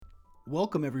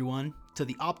Welcome, everyone, to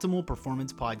the Optimal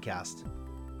Performance Podcast.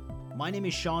 My name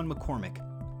is Sean McCormick.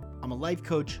 I'm a life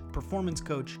coach, performance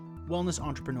coach, wellness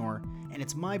entrepreneur, and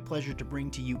it's my pleasure to bring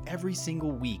to you every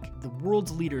single week the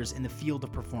world's leaders in the field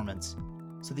of performance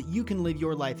so that you can live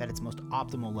your life at its most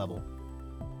optimal level.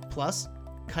 Plus,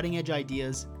 cutting-edge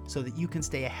ideas so that you can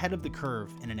stay ahead of the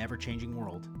curve in an ever-changing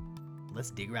world.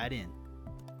 Let's dig right in.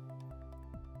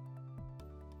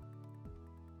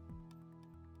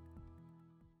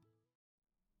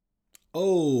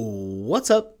 Oh,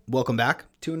 what's up? Welcome back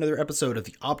to another episode of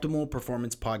the Optimal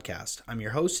Performance Podcast. I'm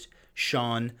your host,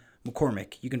 Sean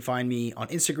McCormick. You can find me on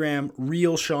Instagram,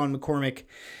 Real Sean McCormick.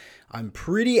 I'm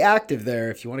pretty active there.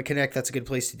 If you want to connect, that's a good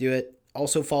place to do it.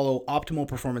 Also follow Optimal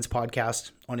Performance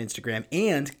Podcast on Instagram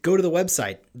and go to the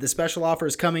website. The special offer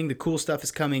is coming. The cool stuff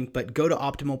is coming, but go to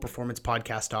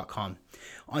optimalperformancepodcast.com.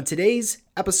 On today's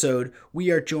episode,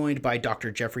 we are joined by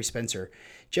Dr. Jeffrey Spencer.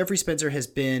 Jeffrey Spencer has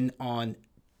been on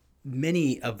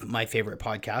many of my favorite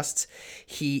podcasts.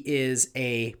 He is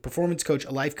a performance coach,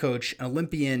 a life coach, an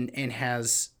Olympian, and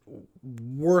has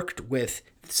worked with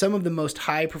some of the most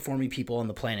high-performing people on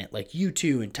the planet, like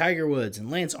U2 and Tiger Woods and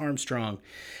Lance Armstrong.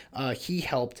 He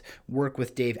helped work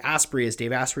with Dave Asprey as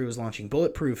Dave Asprey was launching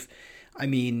Bulletproof. I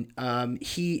mean,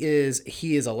 he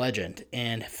is a legend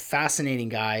and fascinating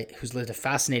guy who's lived a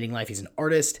fascinating life. He's an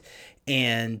artist,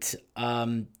 and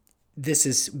this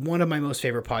is one of my most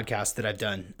favorite podcasts that I've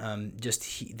done.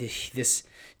 This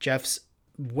Jeff's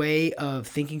way of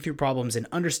thinking through problems and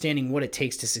understanding what it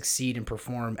takes to succeed and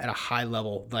perform at a high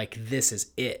level. Like, this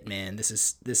is it, man. This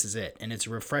is it. And it's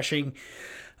a refreshing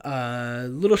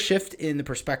little shift in the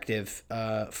perspective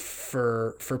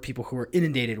for people who are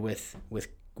inundated with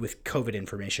COVID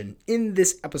information. In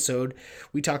this episode,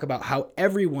 we talk about how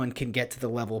everyone can get to the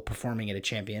level of performing as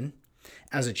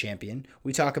a champion.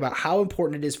 We talk about how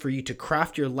important it is for you to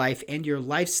craft your life and your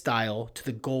lifestyle to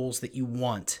the goals that you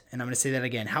want. And I'm going to say that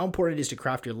again, how important it is to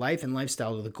craft your life and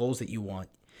lifestyle to the goals that you want.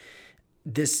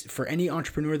 This, for any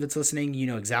entrepreneur that's listening, you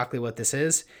know exactly what this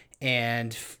is.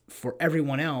 And for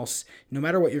everyone else, no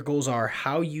matter what your goals are,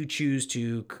 how you choose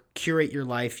to curate your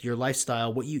life, your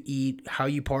lifestyle, what you eat, how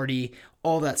you party,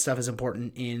 all that stuff is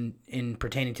important in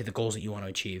pertaining to the goals that you want to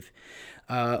achieve.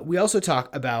 We also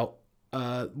talk about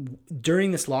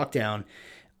during this lockdown,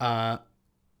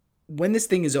 when this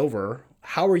thing is over,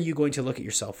 how are you going to look at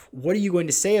yourself? What are you going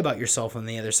to say about yourself on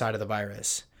the other side of the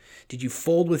virus? Did you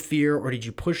fold with fear, or did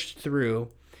you push through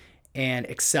and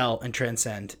excel and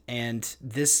transcend? And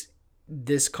this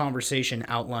conversation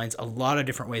outlines a lot of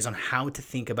different ways on how to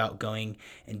think about going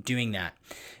and doing that.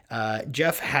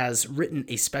 Jeff has written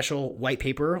a special white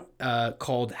paper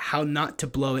called How Not to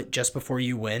Blow It Just Before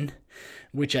You Win,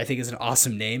 which I think is an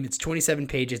awesome name. It's 27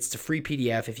 pages. It's a free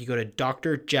PDF. If you go to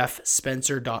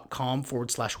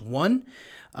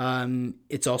drjeffspencer.com/1,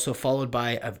 it's also followed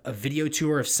by a video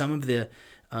tour of some of the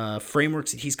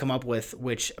frameworks that he's come up with,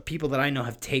 which people that I know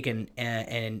have taken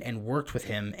and worked with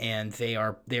him, and they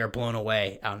are blown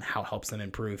away on how it helps them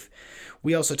improve.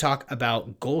 We also talk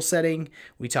about goal setting.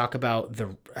 We talk about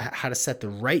how to set the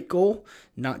right goal,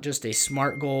 not just a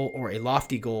smart goal or a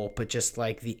lofty goal, but just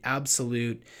like the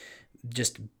absolute.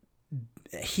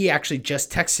 He actually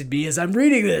just texted me as I'm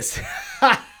reading this.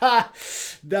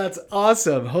 That's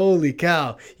awesome. Holy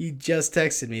cow. He just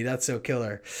texted me. That's so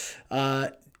killer.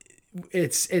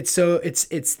 This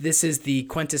is the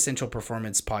quintessential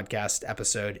performance podcast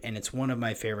episode, and it's one of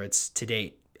my favorites to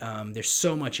date. There's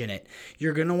so much in it.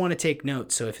 You're going to want to take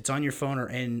notes. So if it's on your phone or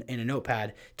in a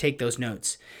notepad, take those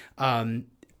notes.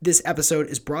 This episode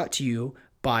is brought to you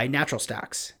by Natural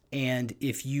Stacks. And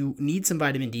if you need some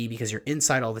vitamin D because you're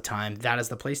inside all the time, that is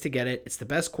the place to get it. It's the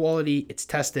best quality. It's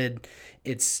tested.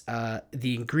 It's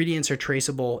the ingredients are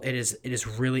traceable. It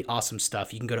is really awesome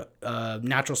stuff. You can go to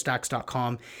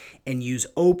naturalstacks.com and use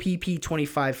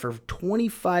OPP25 for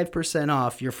 25%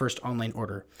 off your first online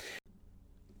order.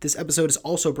 This episode is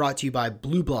also brought to you by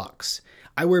Blue Blocks.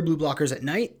 I wear blue blockers at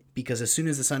night because as soon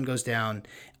as the sun goes down,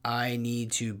 I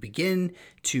need to begin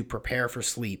to prepare for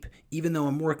sleep. Even though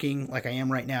I'm working like I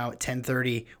am right now at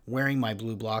 10:30, wearing my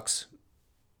Blue Blocks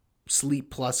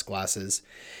Sleep Plus glasses,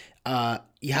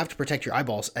 you have to protect your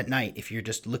eyeballs at night. If you're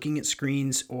just looking at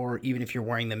screens, or even if you're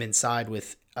wearing them inside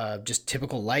with just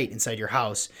typical light inside your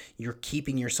house, you're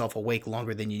keeping yourself awake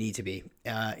longer than you need to be.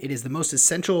 It is the most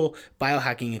essential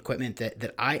biohacking equipment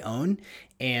that I own.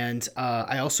 And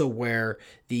I also wear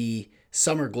the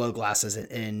summer glow glasses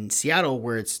in Seattle,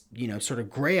 where it's, sort of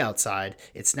gray outside.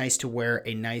 It's nice to wear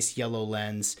a nice yellow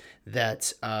lens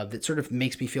that sort of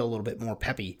makes me feel a little bit more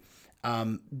peppy.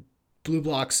 Blue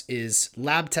Blocks is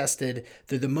lab tested.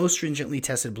 They're the most stringently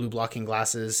tested blue blocking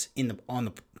glasses on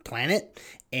the planet,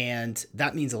 and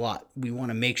that means a lot. We want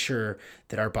to make sure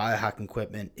that our biohacking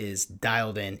equipment is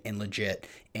dialed in and legit.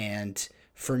 And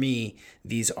for me,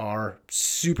 these are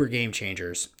super game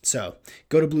changers. So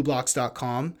go to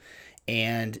blueblocks.com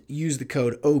and use the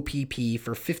code OPP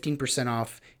for 15%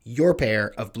 off your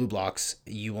pair of Blue Blocks.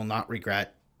 You will not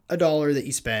regret a dollar that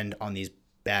you spend on these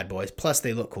bad boys. Plus,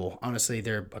 they look cool. Honestly,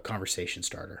 they're a conversation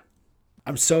starter.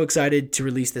 I'm so excited to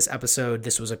release this episode.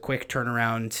 This was a quick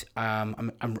turnaround.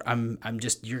 I'm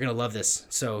just, you're going to love this.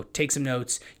 So take some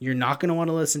notes. You're not going to want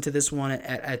to listen to this one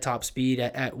at top speed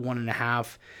at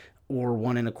 1.5 or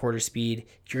 1.25 speed.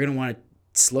 You're going to want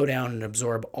to slow down and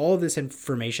absorb all of this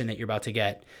information that you're about to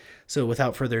get. So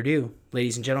without further ado,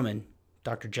 ladies and gentlemen,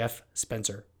 Dr. Jeff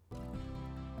Spencer.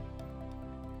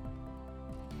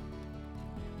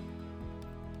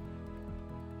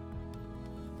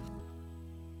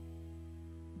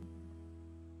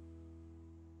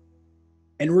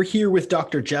 And we're here with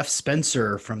Dr. Jeff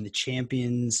Spencer from the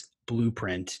Champions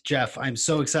Blueprint. Jeff, I'm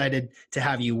so excited to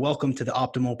have you. Welcome to the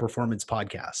Optimal Performance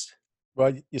Podcast.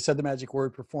 Well, you said the magic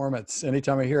word, performance.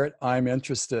 Anytime I hear it, I'm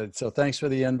interested. So thanks for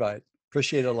the invite.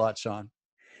 Appreciate it a lot, Sean.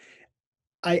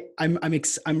 I'm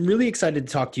really excited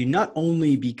to talk to you, not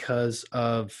only because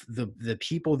of the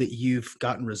people that you've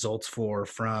gotten results for,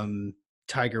 from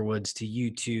Tiger Woods to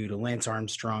U2 to Lance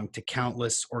Armstrong to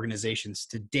countless organizations,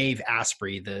 to Dave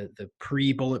Asprey, the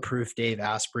pre-bulletproof Dave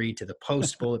Asprey to the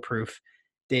post-bulletproof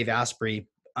Dave Asprey.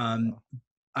 I'm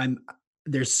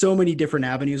There's so many different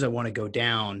avenues I want to go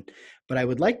down, but I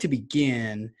would like to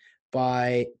begin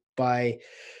by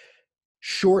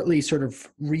shortly sort of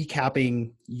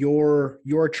recapping your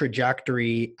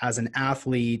trajectory as an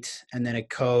athlete and then a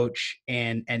coach,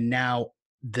 and now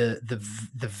the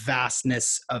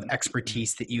vastness of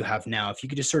expertise that you have now. If you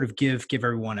could just sort of give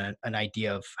everyone an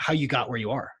idea of how you got where you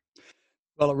are.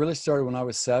 Well, it really started when I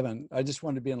was 7. I just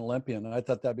wanted to be an Olympian, and I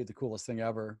thought that'd be the coolest thing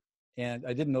ever. And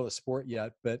I didn't know the sport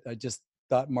yet, but I just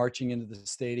thought marching into the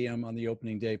stadium on the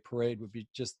opening day parade would be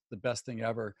just the best thing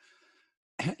ever.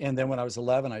 And then when I was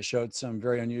 11, I showed some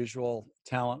very unusual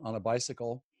talent on a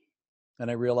bicycle. And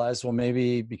I realized, well,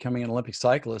 maybe becoming an Olympic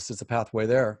cyclist is a pathway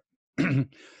there.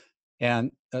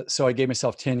 And so I gave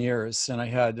myself 10 years, and I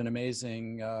had an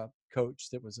amazing coach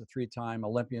that was a 3-time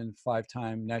Olympian,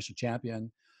 5-time national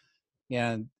champion.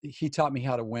 And he taught me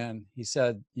how to win. He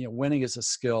said, winning is a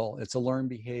skill. It's a learned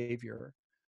behavior.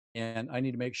 And I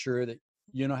need to make sure that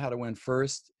you know how to win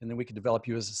first, and then we can develop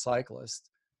you as a cyclist.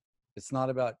 It's not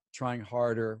about trying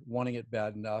harder, wanting it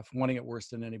bad enough, wanting it worse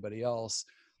than anybody else.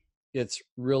 It's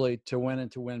really to win,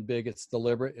 and to win big. It's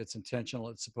deliberate, it's intentional,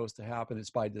 it's supposed to happen, it's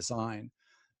by design.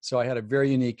 So I had a very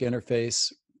unique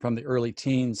interface from the early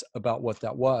teens about what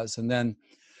that was. And then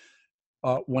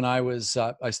when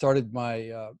I started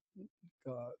my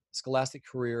scholastic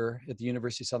career at the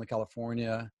University of Southern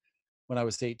California when I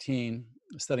was 18,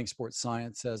 studying sports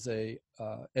science as a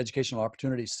educational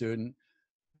opportunity student,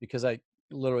 because I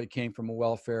literally came from a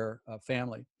welfare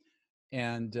family.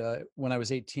 And when I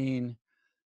was 18,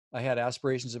 I had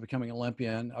aspirations of becoming an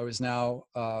Olympian. I was now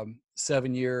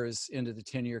 7 years into the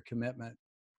 10-year commitment.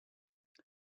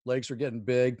 Legs were getting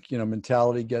big,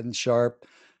 mentality getting sharp,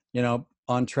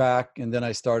 on track. And then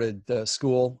I started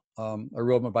school. I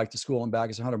rode my bike to school and back.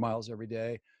 It's 100 miles every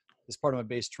day as part of my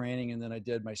base training. And then I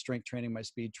did my strength training, my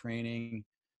speed training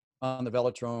on the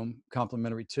velodrome,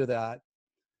 complementary to that.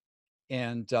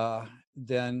 And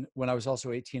then when I was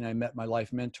also 18, I met my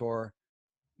life mentor,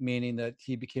 meaning that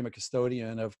he became a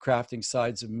custodian of crafting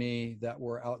sides of me that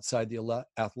were outside the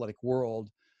athletic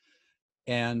world.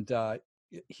 And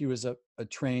he was a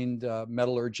trained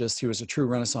metallurgist. He was a true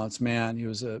Renaissance man. He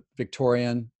was a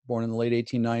Victorian, born in the late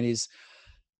 1890s,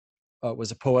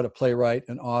 was a poet, a playwright,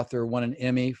 an author, won an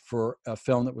Emmy for a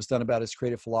film that was done about his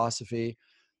creative philosophy.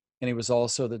 And he was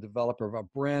also the developer of a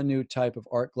brand new type of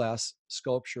art glass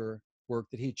sculpture work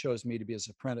that he chose me to be his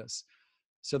apprentice.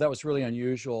 So that was really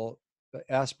unusual.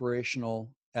 Aspirational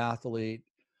athlete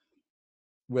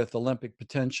with Olympic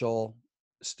potential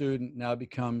student now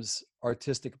becomes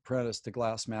artistic apprentice to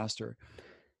glass master.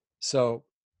 So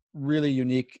really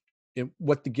unique.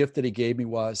 What the gift that he gave me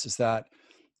is that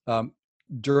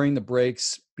during the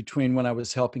breaks between when I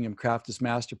was helping him craft his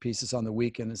masterpieces on the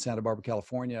weekend in Santa Barbara,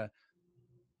 California,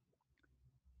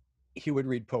 he would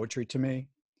read poetry to me.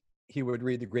 He would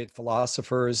read the great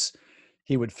philosophers.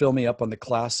 He would fill me up on the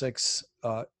classics.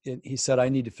 He said, I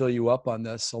need to fill you up on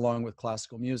this along with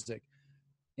classical music.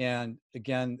 And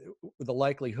again, the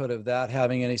likelihood of that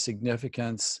having any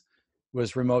significance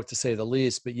was remote, to say the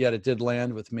least, but yet it did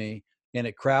land with me, and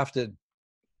it crafted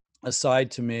a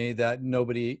side to me that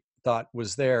nobody thought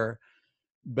was there.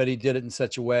 but he did it in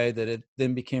such a way that it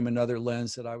then became another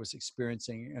lens that I was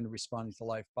experiencing and responding to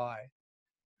life by.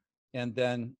 And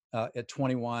then at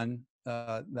 21,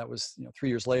 that was 3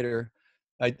 years later,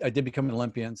 I did become an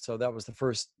Olympian. So that was the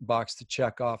first box to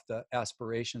check off the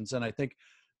aspirations. And I think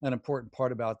an important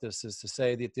part about this is to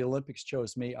say that the Olympics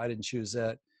chose me. I didn't choose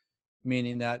it,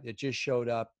 meaning that it just showed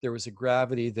up. There was a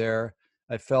gravity there.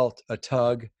 I felt a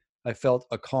tug. I felt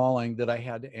a calling that I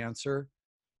had to answer,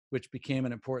 which became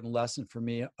an important lesson for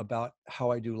me about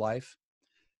how I do life.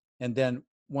 And then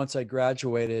once I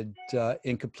graduated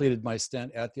and completed my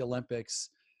stint at the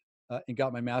Olympics and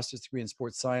got my master's degree in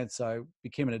sports science, I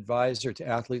became an advisor to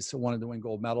athletes that wanted to win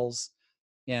gold medals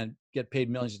and get paid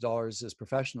millions of dollars as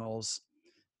professionals.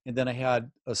 And then I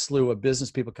had a slew of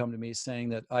business people come to me saying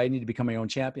that I need to become my own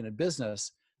champion in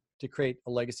business to create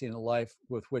a legacy in a life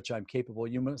with which I'm capable.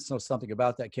 You must know something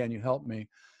about that. Can you help me?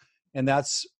 And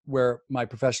that's where my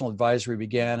professional advisory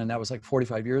began. And that was like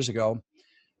 45 years ago.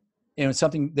 And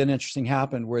something then interesting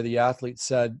happened where the athlete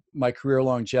said, my career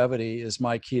longevity is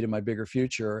my key to my bigger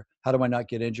future. How do I not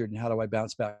get injured and how do I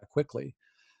bounce back quickly?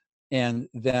 And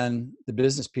then the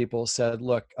business people said,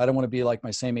 look, I don't want to be like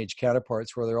my same age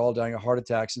counterparts where they're all dying of heart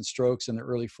attacks and strokes in their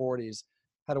early 40s.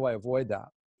 How do I avoid that?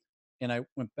 And I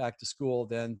went back to school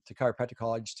then to chiropractic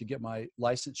college to get my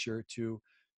licensure to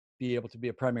be able to be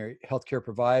a primary healthcare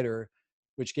provider,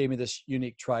 which gave me this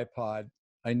unique tripod.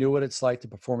 I knew what it's like to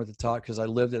perform at the top because I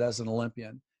lived it as an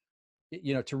Olympian.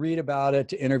 To read about it,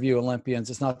 to interview Olympians,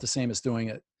 it's not the same as doing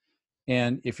it.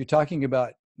 And if you're talking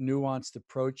about nuanced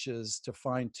approaches to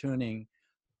fine tuning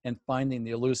and finding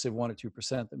the elusive 1 or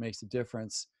 2% that makes the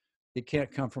difference, it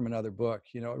can't come from another book.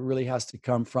 It really has to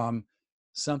come from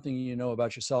something you know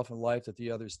about yourself and life that the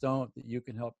others don't, that you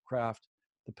can help craft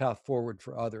the path forward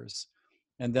for others.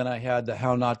 And then I had the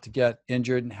how not to get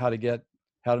injured and how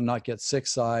to not get sick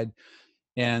side.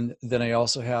 And then I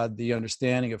also had the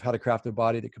understanding of how to craft a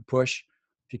body that could push.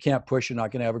 If you can't push, you're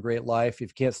not going to have a great life. If you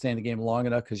can't stay in the game long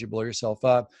enough because you blow yourself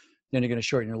up, then you're going to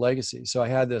shorten your legacy. So I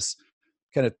had this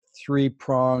kind of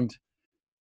three-pronged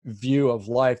view of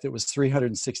life that was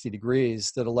 360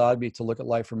 degrees that allowed me to look at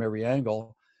life from every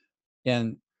angle.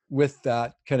 And with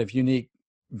that kind of unique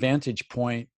vantage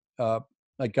point,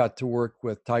 I got to work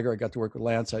with Tiger. I got to work with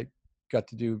Lance. I got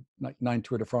to do 9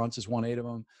 Tour de France's, won 8 of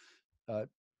them.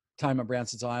 Time on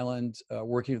Branson's Island,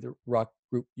 working with the rock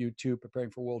group U2,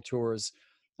 preparing for world tours.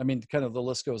 I mean, kind of the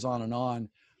list goes on and on.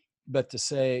 But to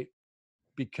say,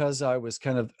 because I was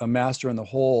kind of a master in the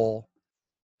whole,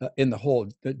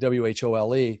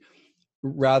 WHOLE,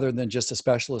 rather than just a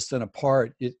specialist in a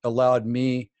part, it allowed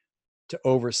me to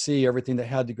oversee everything that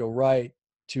had to go right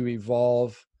to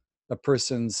evolve a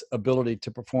person's ability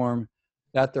to perform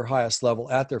at their highest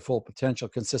level, at their full potential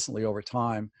consistently over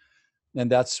time. And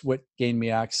that's what gained me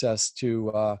access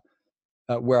to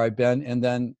where I've been. And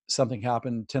then something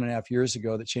happened 10 and a half years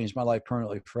ago that changed my life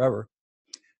permanently forever,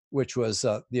 which was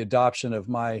the adoption of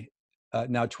my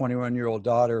now 21-year-old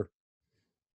daughter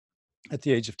at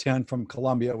the age of 10 from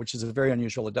Colombia, which is a very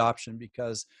unusual adoption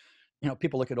because,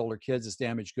 people look at older kids as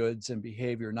damaged goods and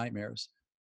behavior nightmares,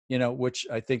 which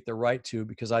I think they're right to,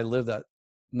 because I lived that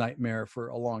nightmare for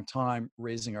a long time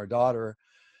raising our daughter.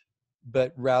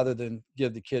 But rather than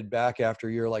give the kid back after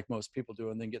a year like most people do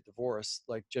and then get divorced,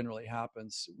 like generally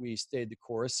happens, we stayed the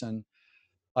course. And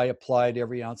I applied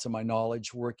every ounce of my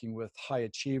knowledge working with high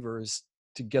achievers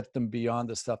to get them beyond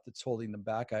the stuff that's holding them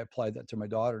back. I applied that to my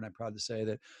daughter. And I'm proud to say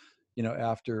that,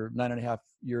 after 9.5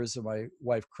 years of my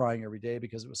wife crying every day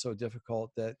because it was so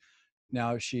difficult, that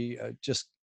now she just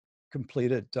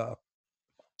completed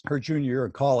her junior year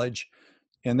in college.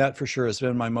 And that for sure has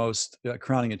been my most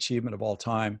crowning achievement of all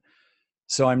time.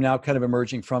 So I'm now kind of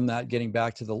emerging from that, getting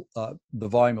back to the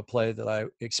volume of play that I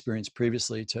experienced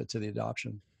previously to the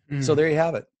adoption. So there you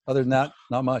have it. Other than that,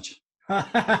 not much.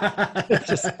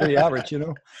 Just pretty average,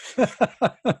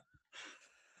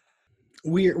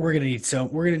 We're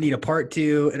gonna need a part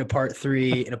 2 and a part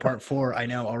 3 and a part 4. I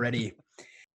know already.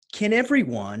 Can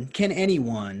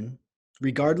anyone,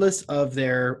 regardless of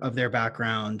their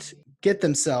background, get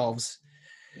themselves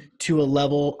to a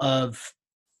level of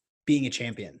being a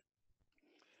champion?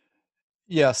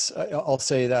 Yes, I'll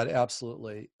say that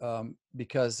absolutely,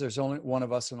 because there's only one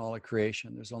of us in all of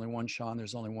creation. There's only one Sean.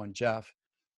 There's only one Jeff.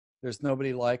 There's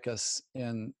nobody like us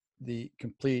in the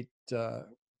complete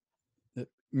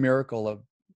miracle of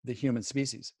the human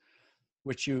species,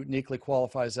 which uniquely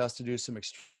qualifies us to do some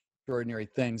extraordinary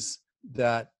things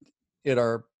that at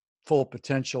our full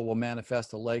potential will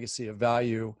manifest a legacy of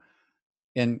value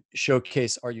and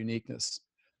showcase our uniqueness.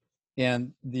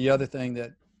 And the other thing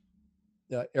that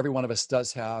every one of us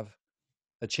does have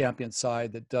a champion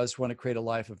side that does want to create a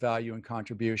life of value and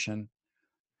contribution.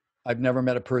 I've never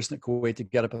met a person at Kuwait to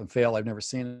get up and fail. I've never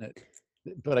seen it.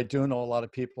 But I do know a lot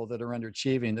of people that are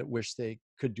underachieving that wish they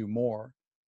could do more.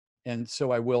 And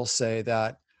so I will say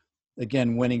that,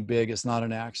 again, winning big is not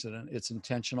an accident. It's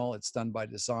intentional. It's done by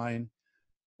design.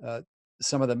 Uh,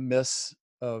 some of the myths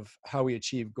of how we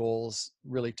achieve goals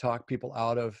really talk people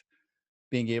out of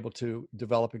being able to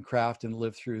develop and craft and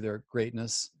live through their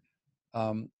greatness,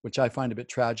 which I find a bit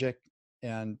tragic.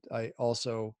 And I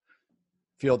also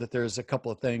feel that there's a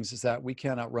couple of things is that we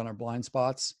can't outrun our blind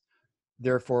spots.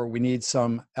 Therefore, we need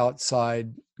some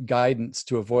outside guidance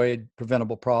to avoid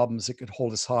preventable problems that could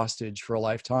hold us hostage for a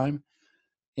lifetime,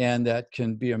 and that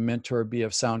can be a mentor, be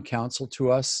of sound counsel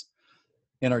to us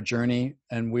in our journey.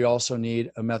 And we also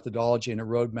need a methodology and a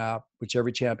roadmap, which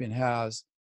every champion has,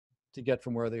 to get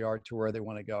from where they are to where they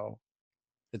want to go.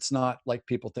 It's not like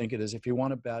people think it is. If you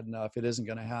want it bad enough, it isn't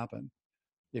going to happen.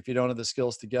 If you don't have the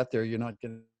skills to get there, you're not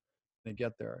going to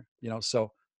get there.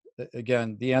 So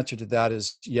again, the answer to that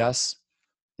is yes,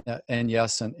 and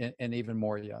yes, and even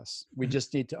more yes. We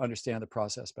just need to understand the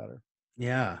process better.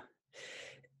 Yeah.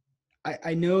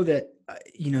 I know that,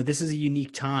 this is a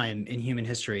unique time in human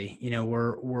history.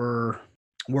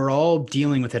 We're all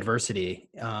dealing with adversity.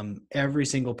 Every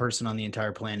single person on the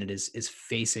entire planet is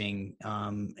facing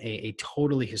a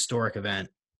totally historic event.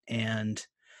 And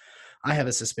I have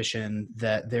a suspicion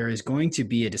that there is going to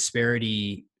be a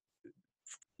disparity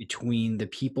between the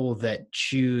people that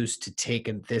choose to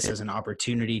take this as an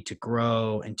opportunity to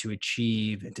grow and to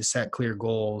achieve and to set clear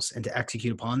goals and to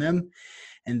execute upon them,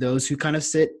 and those who kind of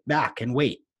sit back and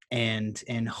wait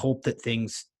and hope that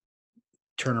things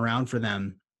turn around for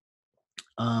them.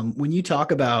 When you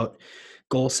talk about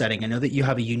goal setting, I know that you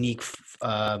have a unique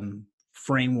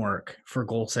framework for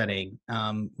goal setting.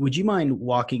 Would you mind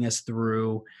walking us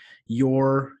through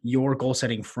your goal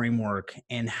setting framework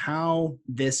and how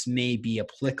this may be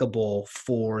applicable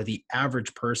for the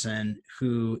average person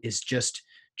who is just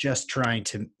trying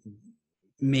to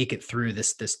make it through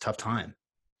this tough time?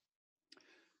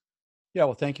 Yeah,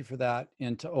 well, thank you for that.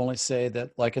 And to only say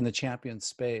that, like in the champion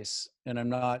space, and I'm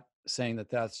not saying that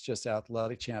that's just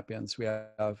athletic champions, we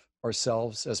have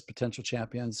ourselves as potential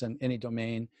champions in any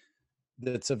domain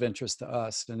that's of interest to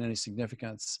us and any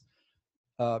significance.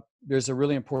 There's a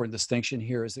really important distinction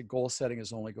here is that goal setting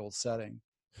is only goal setting.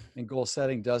 And goal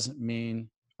setting doesn't mean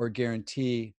or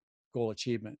guarantee goal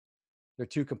achievement. They're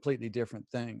two completely different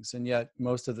things. And yet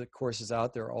most of the courses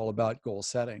out there are all about goal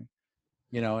setting.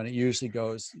 And it usually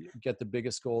goes, get the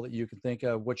biggest goal that you can think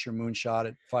of. What's your moonshot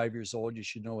at 5 years old? You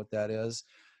should know what that is.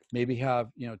 Maybe have,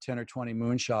 10 or 20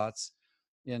 moonshots.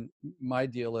 And my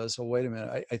deal is, well, wait a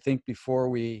minute. I think before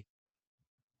we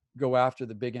go after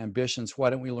the big ambitions, why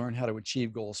don't we learn how to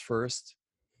achieve goals first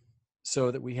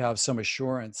so that we have some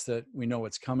assurance that we know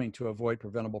what's coming to avoid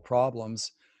preventable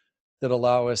problems that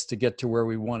allow us to get to where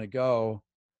we want to go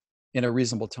in a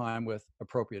reasonable time with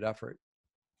appropriate effort.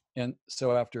 And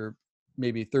so after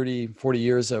maybe 30, 40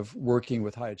 years of working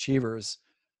with high achievers,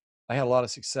 I had a lot of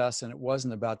success, and it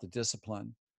wasn't about the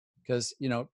discipline because,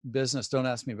 business, don't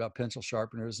ask me about pencil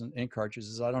sharpeners and ink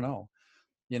cartridges. I don't know.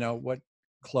 What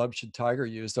club should Tiger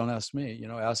use? Don't ask me,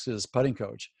 ask his putting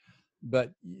coach.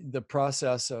 But the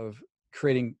process of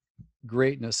creating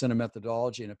greatness in a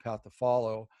methodology and a path to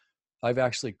follow, I've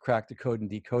actually cracked the code and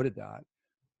decoded that.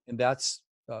 And that's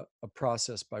a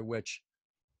process by which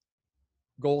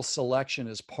goal selection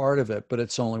is part of it, but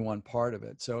it's only one part of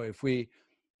it. So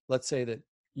let's say that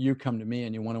you come to me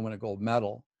and you want to win a gold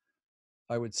medal,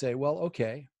 I would say, well,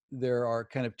 okay, there are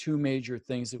kind of two major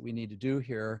things that we need to do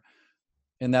here.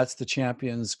 And that's the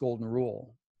champion's golden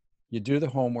rule. You do the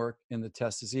homework and the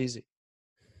test is easy,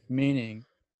 meaning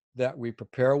that we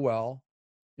prepare well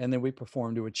and then we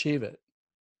perform to achieve it.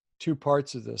 Two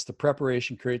parts of this. The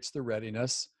preparation creates the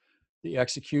readiness. The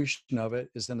execution of it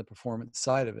is then the performance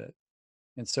side of it.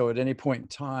 And so at any point in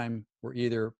time, we're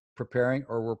either preparing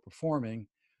or we're performing.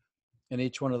 And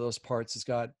each one of those parts has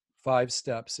got 5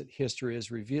 steps that history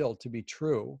has revealed to be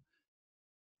true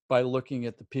by looking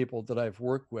at the people that I've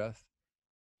worked with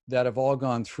that have all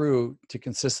gone through to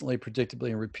consistently, predictably,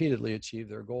 and repeatedly achieve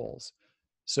their goals.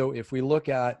 So if we look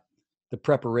at the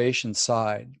preparation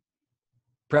side,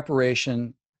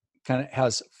 preparation kind of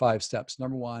has 5 steps.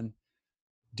 Number 1,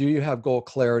 do you have goal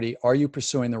clarity? Are you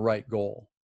pursuing the right goal?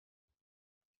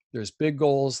 There's big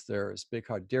goals, there's big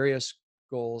hard Darius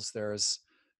goals, there's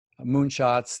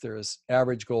moonshots, there's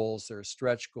average goals, there's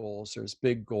stretch goals, there's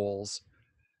big goals.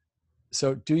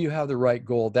 So do you have the right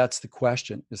goal? That's the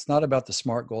question. It's not about the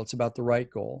SMART goal, it's about the right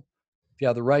goal. If you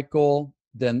have the right goal,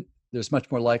 then there's much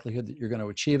more likelihood that you're going to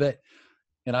achieve it.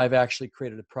 And I've actually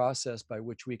created a process by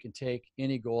which we can take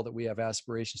any goal that we have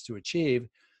aspirations to achieve,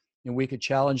 and we could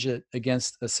challenge it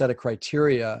against a set of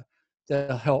criteria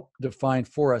that'll help define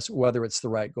for us whether it's the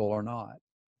right goal or not.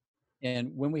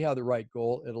 And when we have the right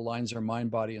goal, it aligns our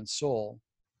mind, body, and soul,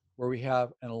 where we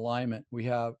have an alignment, we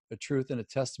have a truth and a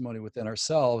testimony within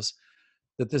ourselves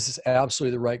that this is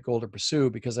absolutely the right goal to pursue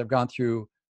because I've gone through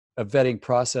a vetting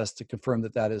process to confirm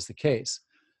that that is the case.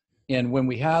 And when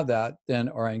we have that, then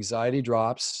our anxiety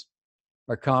drops,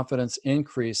 our confidence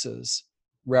increases,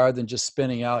 rather than just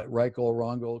spinning out right goal,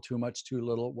 wrong goal, too much, too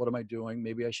little. What am I doing?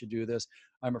 Maybe I should do this.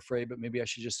 I'm afraid, but maybe I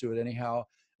should just do it anyhow.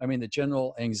 I mean, the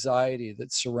general anxiety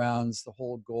that surrounds the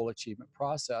whole goal achievement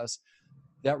process,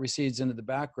 that recedes into the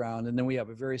background. And then we have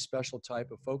a very special type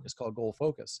of focus called goal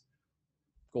focus.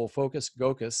 Goal focus,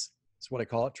 GOCUS, is what I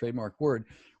call it, trademark word,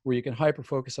 where you can hyper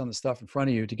focus on the stuff in front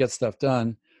of you to get stuff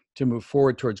done, to move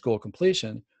forward towards goal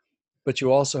completion. But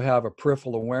you also have a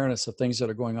peripheral awareness of things that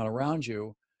are going on around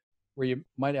you, where you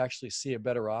might actually see a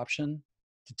better option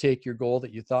to take your goal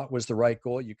that you thought was the right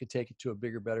goal. You could take it to a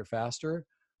bigger, better, faster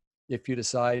if you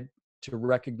decide to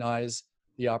recognize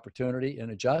the opportunity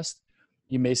and adjust.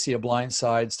 You may see a blind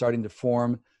side starting to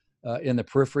form in the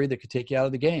periphery that could take you out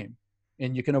of the game,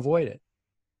 and you can avoid it.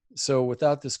 So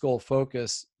without this goal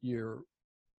focus, you're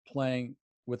playing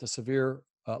with a severe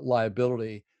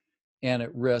liability and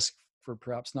at risk for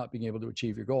perhaps not being able to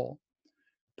achieve your goal.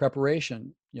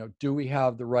 Preparation, do we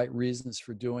have the right reasons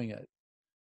for doing it?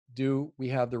 Do we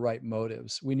have the right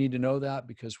motives? We need to know that,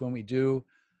 because when we do,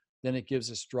 then it gives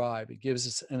us drive. It gives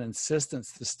us an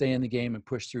insistence to stay in the game and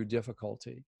push through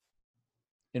difficulty.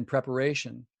 In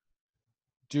preparation,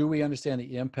 do we understand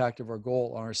the impact of our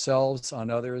goal on ourselves, on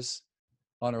others,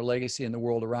 on our legacy and the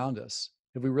world around us?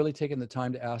 Have we really taken the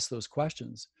time to ask those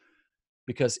questions?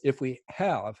 Because if we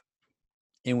have,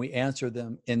 and we answer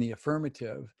them in the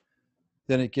affirmative,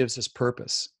 then it gives us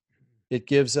purpose. It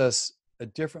gives us a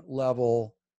different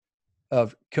level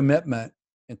of commitment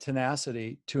and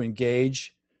tenacity to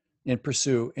engage and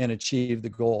pursue and achieve the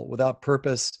goal. Without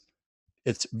purpose,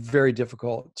 it's very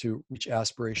difficult to reach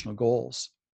aspirational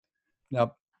goals.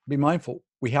 Now, be mindful,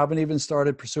 we haven't even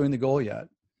started pursuing the goal yet.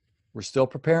 We're still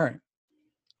preparing.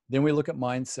 Then we look at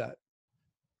mindset.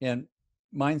 And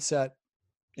mindset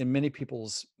in many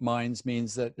people's minds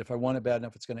means that if I want it bad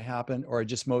enough, it's going to happen, or I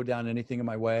just mow down anything in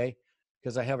my way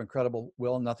because I have incredible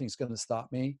will, nothing's going to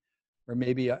stop me. Or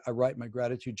maybe I write my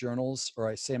gratitude journals, or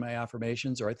I say my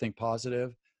affirmations, or I think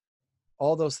positive.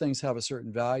 All those things have a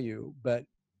certain value, but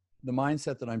the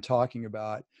mindset that I'm talking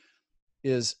about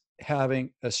is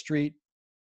having a street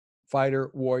fighter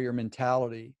warrior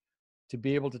mentality to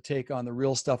be able to take on the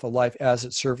real stuff of life as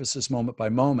it surfaces moment by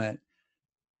moment.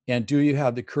 And do you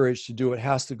have the courage to do what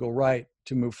has to go right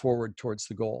to move forward towards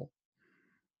the goal?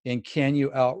 And can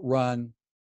you outrun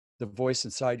the voice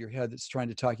inside your head that's trying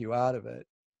to talk you out of it,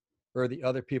 or the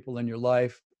other people in your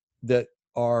life that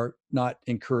are not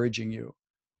encouraging you?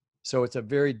 So it's a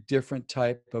very different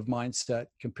type of mindset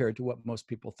compared to what most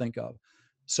people think of.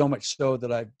 So much so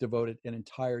that I've devoted an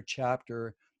entire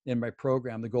chapter in my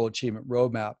program, the Goal Achievement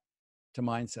Roadmap, to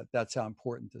mindset. That's how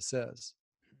important this is.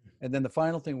 And then the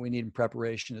final thing we need in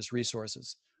preparation is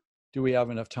resources. Do we have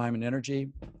enough time and energy?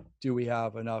 Do we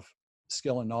have enough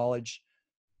skill and knowledge?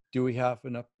 Do we have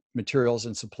enough materials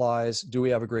and supplies? Do we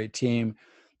have a great team?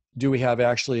 Do we have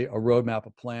actually a roadmap,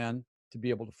 a plan to be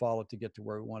able to follow to get to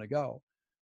where we want to go?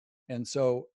 And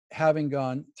so having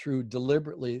gone through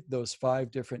deliberately those 5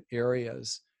 different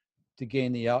areas to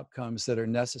gain the outcomes that are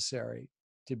necessary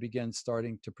to begin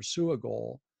starting to pursue a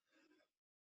goal,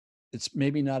 it's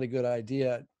maybe not a good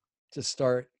idea to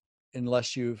start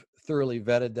unless you've thoroughly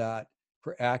vetted that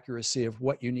for accuracy of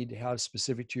what you need to have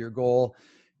specific to your goal.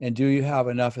 And do you have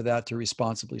enough of that to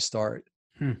responsibly start?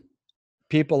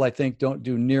 People, I think, don't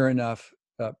do near enough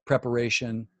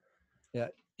preparation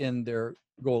in their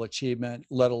goal achievement,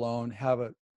 let alone have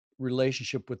a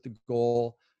relationship with the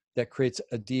goal that creates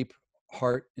a deep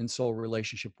heart and soul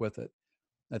relationship with it.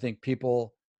 I think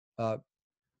people are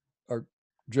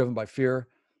driven by fear.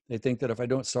 They think that if I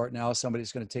don't start now,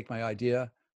 somebody's going to take my idea.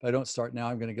 If I don't start now,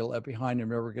 I'm going to get left behind and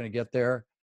never going to get there.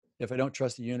 If I don't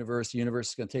trust the universe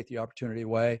is going to take the opportunity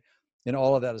away. And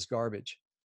all of that is garbage.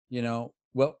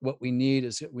 What we need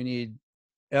is that we need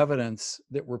evidence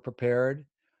that we're prepared,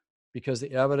 because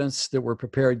the evidence that we're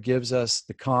prepared gives us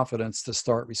the confidence to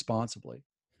start responsibly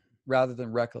rather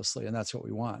than recklessly. And that's what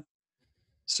we want.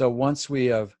 So once we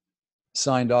have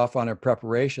signed off on our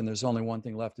preparation, there's only one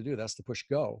thing left to do. That's to push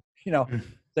go.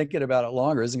 Thinking about it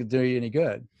longer isn't going to do you any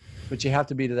good, but you have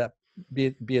to be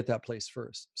at that place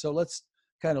first. So let's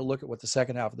kind of look at what the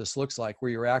second half of this looks like, where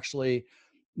you're actually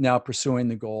now pursuing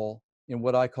the goal in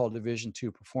what I call Division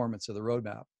II performance of the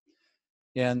roadmap.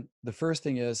 And the first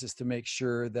thing is to make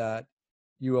sure that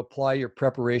you apply your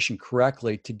preparation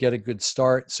correctly to get a good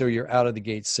start so you're out of the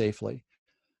gate safely.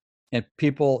 And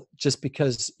people, just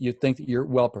because you think that you're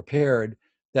well prepared,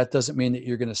 that doesn't mean that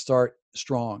you're going to start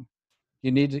strong.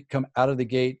 You need to come out of the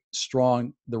gate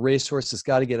strong. The racehorse has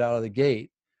got to get out of the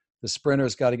gate. The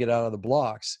sprinter's got to get out of the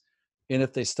blocks. And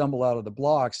if they stumble out of the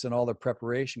blocks, then all their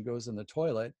preparation goes in the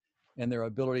toilet, and their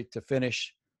ability to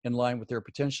finish in line with their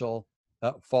potential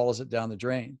follows it down the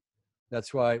drain.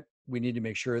 That's why we need to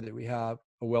make sure that we have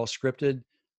a well scripted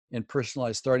and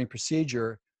personalized starting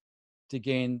procedure to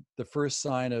gain the first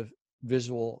sign of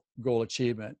visual goal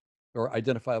achievement or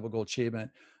identifiable goal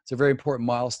achievement. It's a very important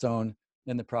milestone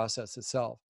in the process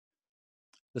itself.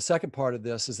 The second part of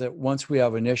this is that once we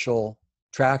have initial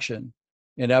traction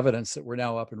and evidence that we're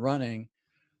now up and running,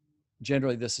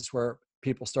 generally this is where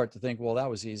people start to think, well, that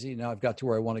was easy. Now I've got to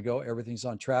where I want to go. Everything's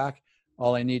on track.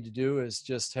 All I need to do is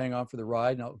just hang on for the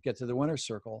ride and I'll get to the winner's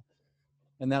circle.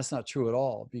 And that's not true at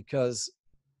all, because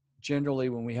generally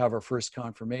when we have our first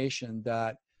confirmation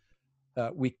that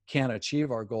we can't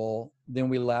achieve our goal, then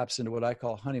we lapse into what I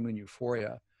call honeymoon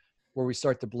euphoria, where we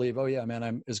start to believe, oh yeah, man,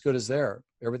 I'm as good as there.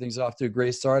 Everything's off to a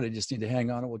great start. I just need to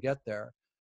hang on and we'll get there.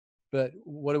 But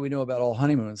what do we know about all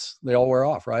honeymoons? They all wear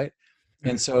off, right?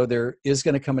 And so there is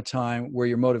going to come a time where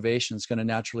your motivation is going to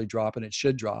naturally drop, and it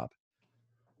should drop.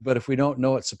 But if we don't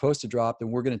know it's supposed to drop,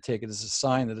 then we're going to take it as a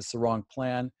sign that it's the wrong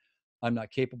plan. I'm not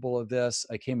capable of this.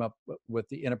 I came up with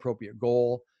the inappropriate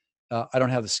goal. I don't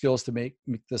have the skills to make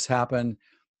this happen.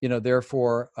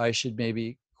 Therefore, I should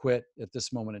maybe quit at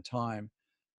this moment in time.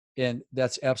 And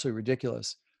that's absolutely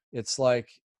ridiculous. It's like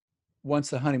once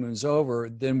the honeymoon's over,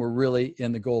 then we're really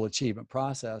in the goal achievement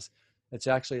process. It's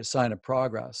actually a sign of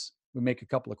progress. We make a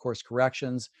couple of course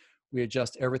corrections. We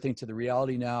adjust everything to the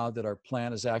reality now that our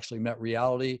plan has actually met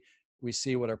reality. We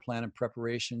see what our plan and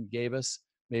preparation gave us,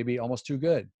 maybe almost too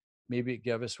good. Maybe it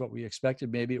gave us what we expected.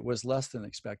 Maybe it was less than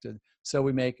expected. So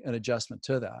we make an adjustment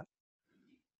to that.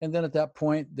 And then at that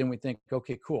point, then we think,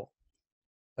 okay, cool.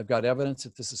 I've got evidence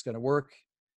that this is going to work.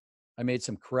 I made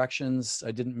some corrections.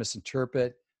 I didn't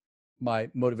misinterpret my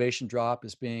motivation drop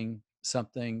as being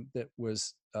something that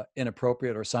was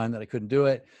inappropriate or a sign that I couldn't do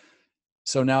it.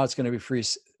 So now it's going to be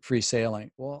free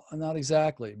sailing. Well, not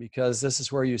exactly, because this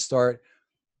is where you start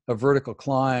a vertical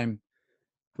climb,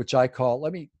 which I call,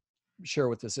 let me share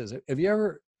what this is. Have you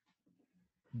ever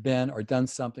been or done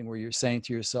something where you're saying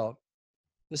to yourself,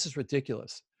 this is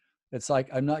ridiculous? It's like,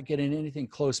 I'm not getting anything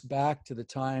close back to the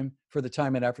time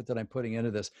and effort that I'm putting into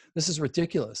this. This is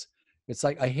ridiculous. It's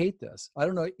like, I hate this. I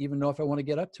don't even know if I want to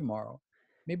get up tomorrow.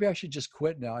 Maybe I should just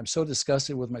quit now. I'm so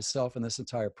disgusted with myself in this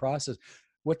entire process.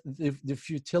 What the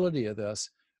futility of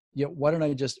this? Yet, why don't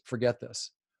I just forget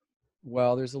this?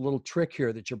 Well, there's a little trick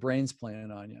here that your brain's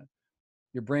playing on you.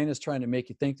 Your brain is trying to make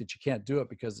you think that you can't do it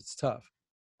because it's tough.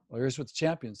 Well, here's what the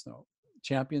champions know.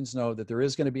 Champions know that there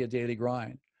is going to be a daily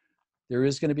grind. There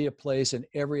is going to be a place in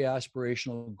every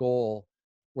aspirational goal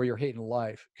where you're hating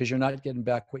life because you're not getting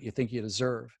back what you think you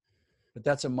deserve. But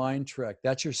that's a mind trick.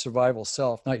 That's your survival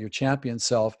self, not your champion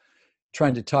self,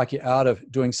 trying to talk you out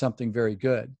of doing something very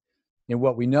good. And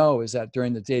what we know is that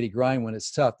during the daily grind, when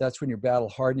it's tough, that's when you're battle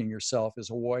hardening yourself as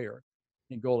a warrior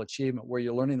in goal achievement, where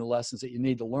you're learning the lessons that you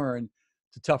need to learn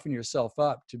to toughen yourself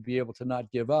up, to be able to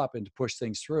not give up and to push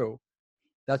things through.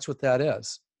 That's what that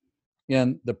is.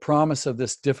 And the promise of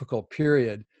this difficult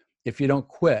period, if you don't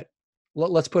quit,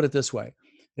 let's put it this way.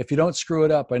 If you don't screw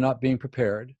it up by not being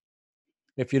prepared,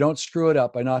 if you don't screw it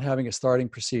up by not having a starting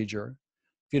procedure,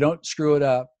 if you don't screw it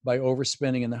up by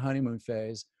overspending in the honeymoon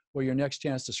phase, well, your next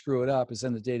chance to screw it up is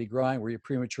in the daily grind where you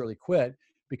prematurely quit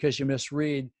because you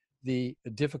misread the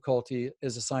difficulty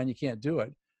as a sign you can't do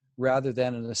it, rather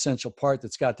than an essential part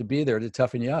that's got to be there to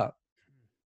toughen you up.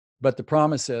 But the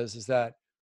promise is that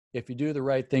if you do the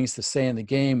right things to stay in the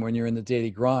game when you're in the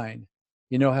daily grind,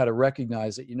 you know how to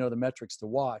recognize it, you know the metrics to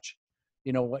watch,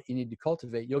 you know what you need to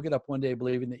cultivate, you'll get up one day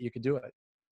believing that you could do it.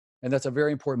 And that's a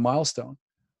very important milestone.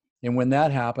 And when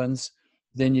that happens,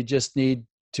 then you just need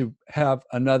to have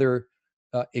another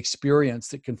experience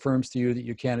that confirms to you that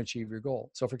you can achieve your goal.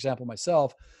 So for example,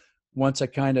 myself, once I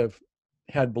kind of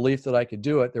had belief that I could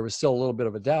do it, there was still a little bit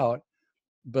of a doubt,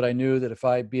 but I knew that if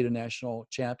I beat a national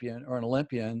champion or an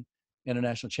Olympian in a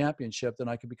national championship, then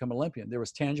I could become an Olympian. There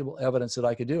was tangible evidence that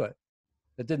I could do it.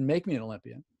 That didn't make me an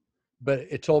Olympian, but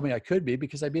it told me I could be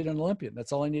because I beat an Olympian.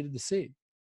 That's all I needed to see.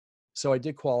 So I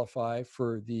did qualify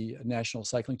for the National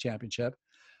Cycling Championship,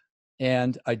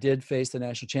 and I did face the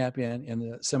national champion in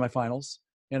the semifinals,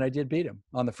 and I did beat him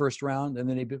on the first round, and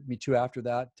then he beat me two after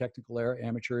that, technical error,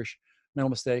 amateurish, mental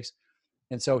mistakes.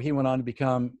 And so he went on to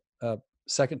become a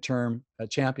second term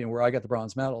champion where I got the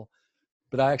bronze medal.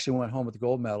 But I actually went home with the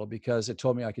gold medal because it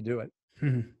told me I could do it.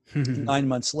 9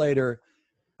 months later,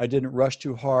 I didn't rush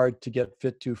too hard to get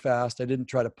fit too fast. I didn't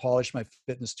try to polish my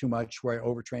fitness too much where I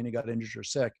overtrained and got injured or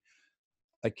sick.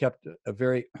 I kept a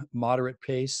very moderate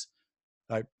pace.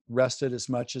 I rested as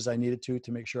much as I needed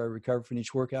to make sure I recovered from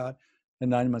each workout. And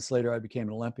 9 months later, I became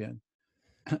an Olympian.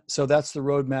 So that's the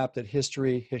roadmap that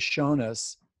history has shown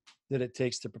us that it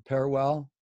takes to prepare well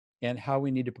and how we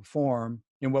need to perform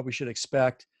and what we should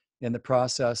expect in the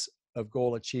process of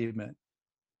goal achievement.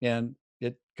 And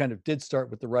it kind of did start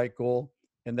with the right goal.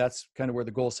 And that's kind of where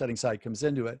the goal setting side comes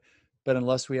into it. But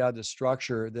unless we add the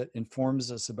structure that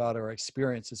informs us about our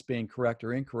experience as being correct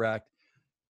or incorrect,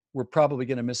 we're probably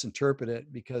going to misinterpret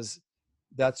it, because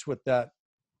that's what that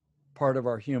part of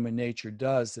our human nature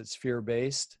does. That's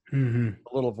fear-based. A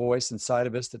little voice inside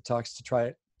of us that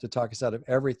try to talk us out of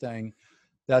everything.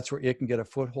 That's where it can get a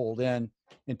foothold in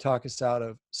and talk us out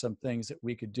of some things that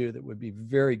we could do that would be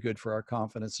very good for our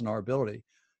confidence and our ability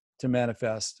to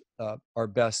manifest our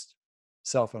best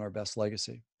self and our best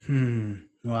legacy.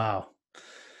 Wow.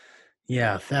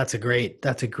 Yeah, that's a great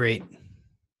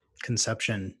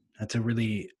conception. That's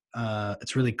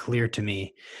it's really clear to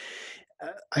me.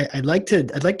 I'd like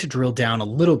to drill down a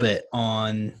little bit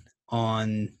on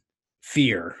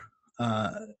fear,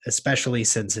 especially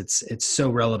since it's so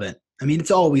relevant. I mean,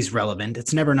 it's always relevant.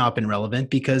 It's never not been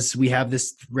relevant, because we have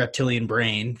this reptilian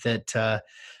brain that's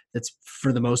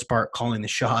for the most part calling the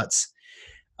shots,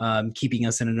 keeping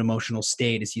us in an emotional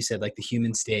state, as you said, like the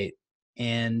human state.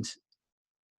 And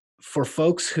for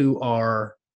folks who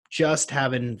are just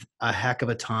having a heck of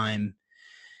a time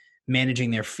managing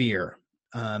their fear,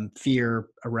 fear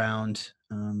around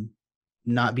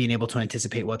not being able to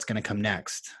anticipate what's going to come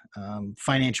next,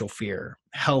 financial fear,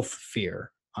 health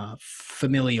fear,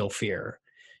 familial fear,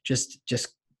 just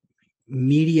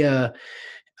media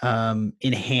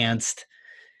enhanced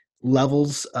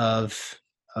levels of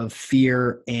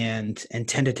fear and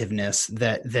tentativeness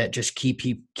that just keep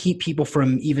people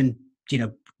from even,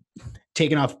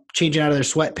 changing out of their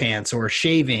sweatpants or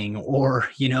shaving, or,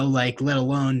 like, let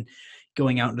alone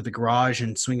going out into the garage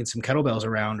and swinging some kettlebells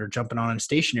around or jumping on a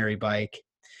stationary bike.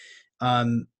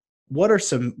 What are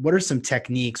some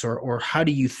techniques, or how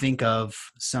do you think of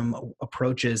some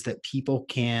approaches that people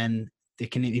can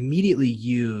immediately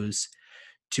use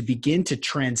to begin to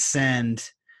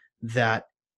transcend that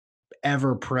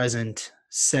ever-present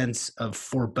sense of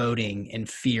foreboding and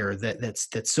fear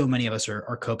that so many of us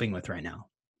are coping with right now?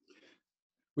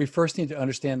 We first need to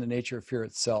understand the nature of fear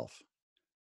itself.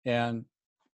 And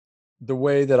the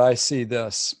way that I see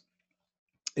this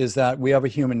is that we have a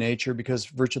human nature because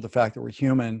virtue of the fact that we're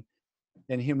human,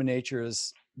 and human nature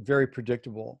is very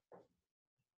predictable.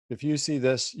 If you see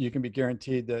this, you can be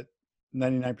guaranteed that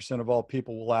 99% of all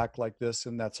people will act like this,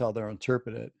 and that's how they'll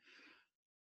interpret it.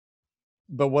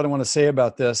 But what I want to say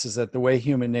about this is that the way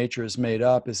human nature is made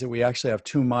up is that we actually have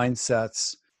two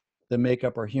mindsets that make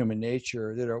up our human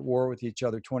nature that are at war with each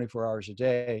other 24 hours a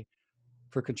day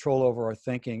for control over our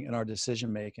thinking and our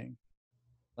decision making.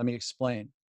 Let me explain.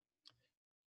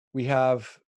 We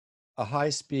have a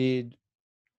high-speed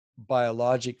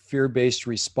biologic fear-based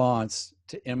response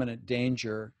to imminent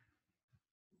danger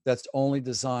that's only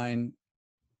designed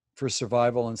for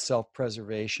survival and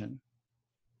self-preservation.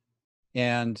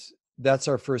 And that's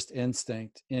our first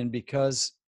instinct. And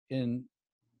because in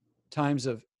times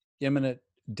of imminent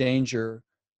danger,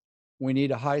 we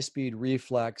need a high-speed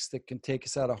reflex that can take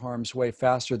us out of harm's way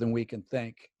faster than we can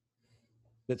think,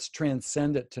 that's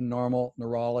transcendent to normal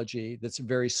neurology, that's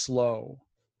very slow.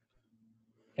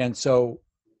 And so,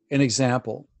 an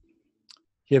example,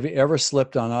 have you ever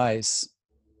slipped on ice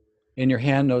and your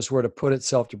hand knows where to put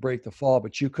itself to break the fall,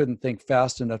 but you couldn't think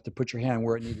fast enough to put your hand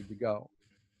where it needed to go?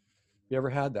 You ever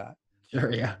had that?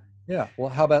 Sure, yeah. Yeah. Well,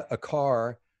 how about a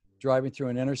car driving through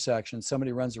an intersection?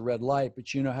 Somebody runs a red light,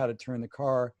 but you know how to turn the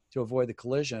car to avoid the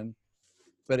collision.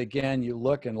 But again, you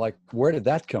look and like, where did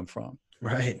that come from?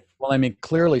 Right. Well, I mean,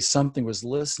 clearly something was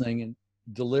listening and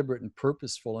deliberate and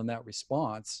purposeful in that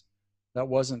response. That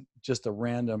wasn't just a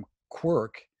random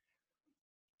quirk.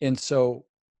 And so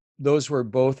those were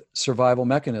both survival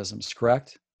mechanisms,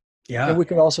 correct? Yeah. And we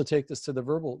could also take this to the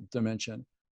verbal dimension.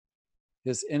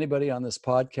 Has anybody on this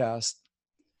podcast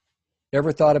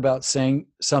ever thought about saying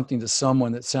something to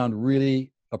someone that sounded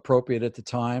really appropriate at the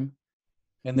time,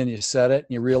 and then you said it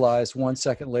and you realize 1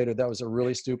 second later that was a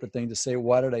really stupid thing to say?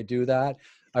 Why did I do that?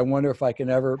 I wonder if I can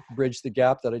ever bridge the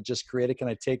gap that I just created. Can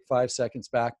I take 5 seconds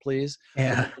back, please?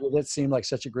 Yeah. That seemed like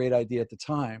such a great idea at the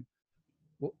time.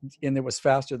 And it was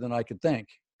faster than I could think,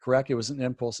 correct? It was an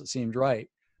impulse that seemed right.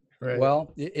 Right.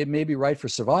 Well, it may be right for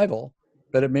survival,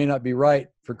 but it may not be right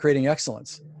for creating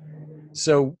excellence.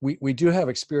 So we do have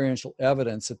experiential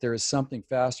evidence that there is something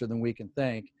faster than we can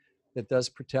think that does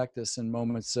protect us in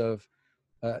moments of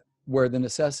where the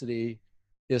necessity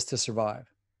is to survive.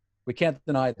 We can't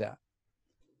deny that.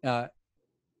 Uh,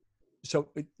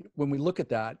 when we look at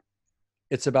that,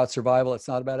 it's about survival. It's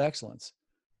not about excellence.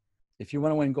 If you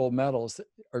want to win gold medals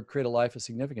or create a life of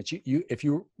significance, if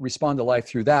you respond to life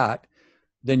through that,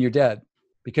 then you're dead,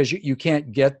 because you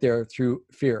can't get there through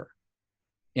fear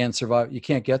and survive. You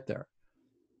can't get there.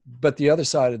 But the other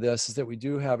side of this is that we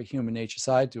do have a human nature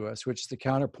side to us, which is the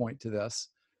counterpoint to this,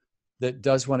 that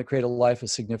does want to create a life of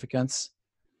significance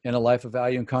and a life of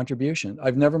value and contribution.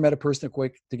 I've never met a person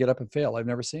quick to get up and fail. I've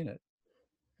never seen it.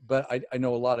 But I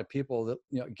know a lot of people that,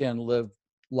 again, live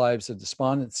lives of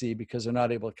despondency because they're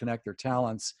not able to connect their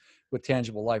talents with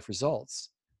tangible life results,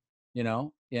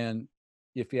 and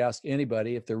if you ask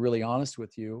anybody, if they're really honest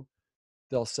with you,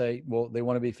 they'll say, well, they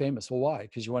want to be famous. Well, why?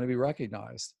 Because you want to be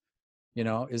recognized,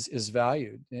 is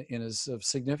valued and is of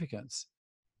significance.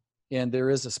 And there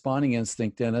is a spawning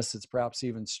instinct in us that's perhaps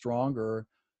even stronger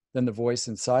than the voice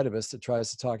inside of us that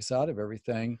tries to talk us out of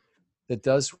everything, that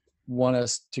does want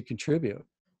us to contribute,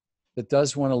 that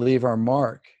does want to leave our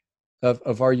mark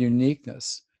of our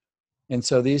uniqueness. And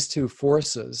so these two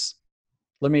forces,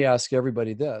 let me ask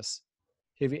everybody this.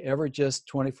 Have you ever just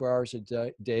 24 hours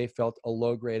a day felt a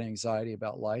low-grade anxiety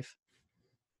about life?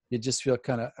 You just feel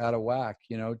kind of out of whack,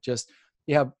 just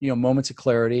you have, moments of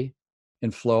clarity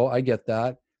and flow. I get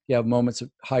that. You have moments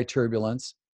of high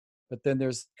turbulence, but then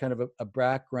there's kind of a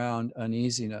background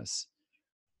uneasiness.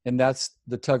 And that's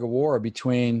the tug of war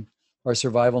between our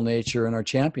survival nature and our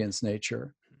champion's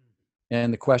nature.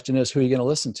 And the question is, who are you going to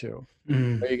listen to? Are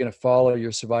you going to follow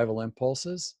your survival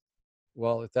impulses?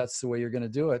 Well, if that's the way you're going to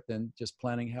do it, then just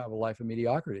planning to have a life of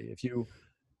mediocrity. If you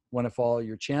want to follow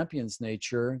your champion's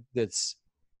nature, that's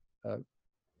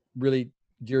really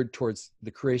geared towards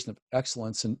the creation of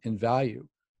excellence and value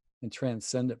and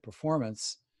transcendent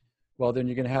performance, well, then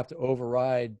you're going to have to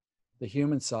override the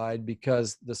human side,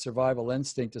 because the survival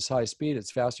instinct is high speed.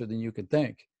 It's faster than you can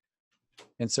think.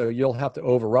 And so you'll have to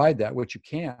override that, which you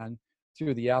can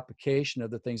through the application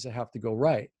of the things that have to go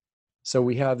right. So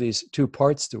we have these two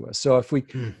parts to us. So if we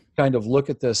kind of look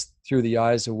at this through the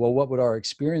eyes of, well, what would our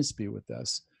experience be with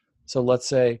this? So let's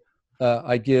say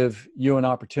I give you an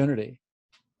opportunity.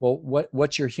 Well,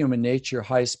 what's your human nature,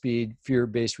 high-speed,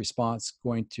 fear-based response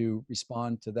going to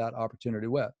respond to that opportunity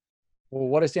with? Well,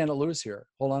 what do I stand to lose here?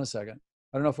 Hold on a second.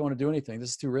 I don't know if I want to do anything. This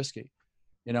is too risky.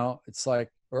 It's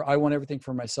like, or I want everything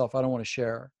for myself. I don't want to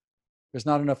share. There's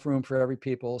not enough room for every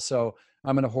people. So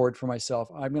I'm going to hoard for myself.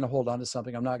 I'm going to hold on to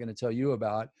something I'm not going to tell you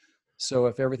about. So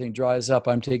if everything dries up,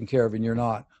 I'm taken care of and you're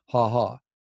not. Ha ha.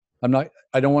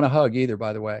 I don't want to hug either,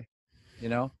 by the way,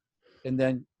 And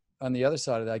then on the other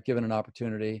side of that, given an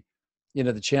opportunity,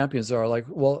 the champions are like,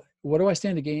 well, what do I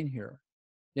stand to gain here?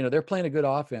 They're playing a good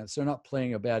offense. They're not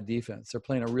playing a bad defense. They're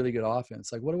playing a really good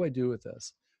offense. Like, what do I do with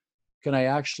this? Can I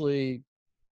actually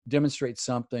demonstrate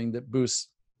something that boosts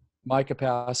my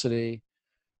capacity?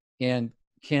 And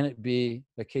can it be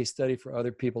a case study for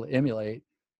other people to emulate?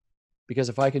 Because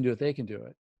if I can do it, they can do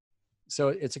it. So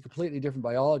it's a completely different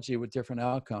biology with different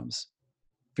outcomes.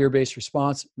 Fear-based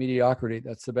response, mediocrity,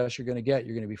 that's the best you're going to get.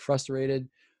 You're going to be frustrated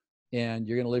and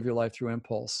you're going to live your life through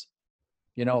impulse.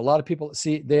 A lot of people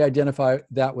they identify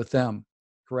that with them,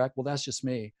 correct? Well, that's just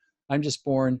me. I'm just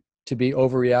born to be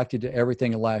overreacted to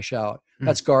everything and lash out.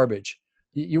 That's garbage.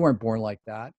 You weren't born like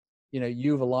that.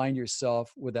 You've aligned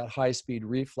yourself with that high-speed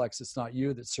reflex. It's not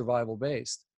you, that's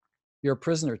survival-based. You're a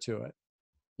prisoner to it.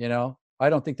 I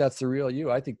don't think that's the real you.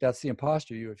 I think that's the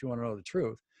imposter you, if you want to know the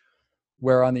truth.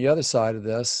 Where on the other side of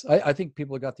this, I think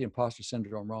people have got the imposter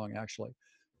syndrome wrong, actually.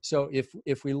 So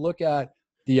if we look at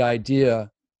the idea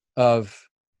of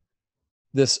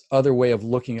this other way of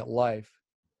looking at life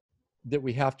that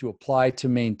we have to apply to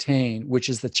maintain, which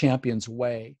is the champion's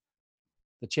way.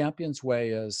 The champion's way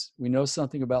is, we know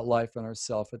something about life and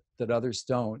ourselves that others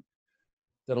don't,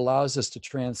 that allows us to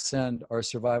transcend our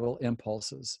survival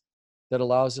impulses, that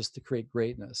allows us to create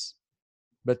greatness.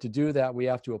 But to do that, we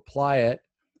have to apply it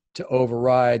to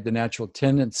override the natural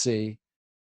tendency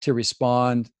to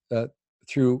respond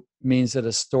through means that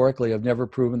historically have never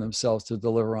proven themselves to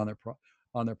deliver on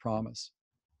their promise.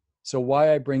 So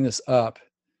why I bring this up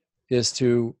is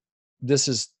this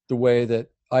is the way that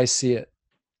I see it,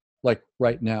 like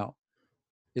right now,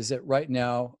 is that right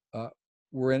now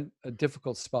we're in a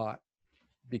difficult spot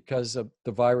because of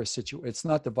the virus situation. It's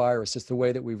not the virus, it's the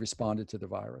way that we responded to the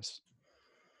virus.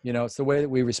 It's the way that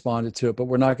we responded to it, but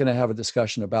we're not going to have a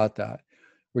discussion about that.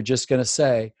 We're just going to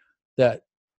say that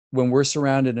when we're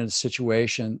surrounded in a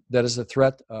situation that is a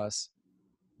threat to us,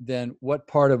 then what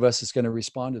part of us is going to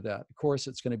respond to that? Of course,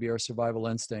 it's going to be our survival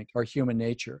instinct, our human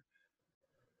nature.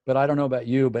 But I don't know about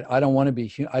you, but I don't want to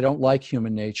be, I don't like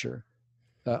human nature.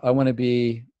 I want to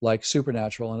be like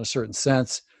supernatural in a certain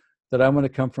sense, that I want to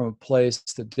come from a place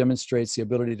that demonstrates the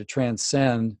ability to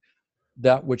transcend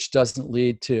that which doesn't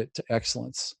lead to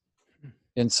excellence.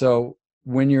 And so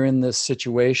when you're in this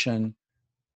situation,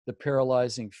 the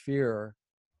paralyzing fear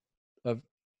of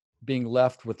being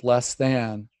left with less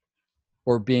than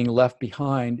or being left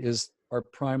behind is our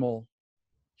primal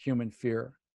human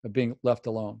fear of being left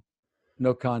alone,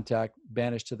 no contact,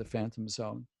 banished to the phantom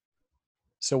zone.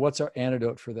 So what's our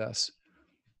antidote for this?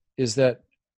 Is that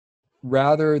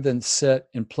rather than sit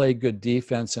and play good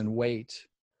defense and wait,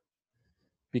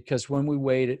 because when we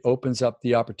wait, it opens up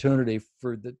the opportunity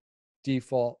for the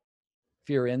default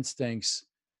fear instincts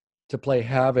to play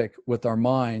havoc with our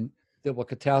mind that will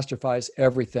catastrophize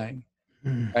everything.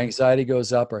 Our anxiety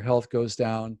goes up, our health goes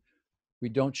down. We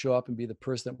don't show up and be the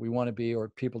person that we want to be or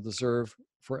people deserve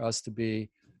for us to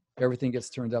be. Everything gets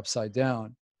turned upside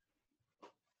down.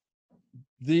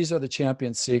 These are the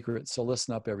champion secrets. So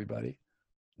listen up, everybody.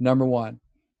 Number one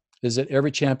is that every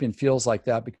champion feels like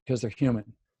that because they're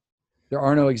human. There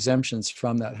are no exemptions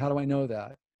from that. How do I know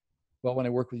that? Well, when I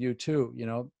work with you too,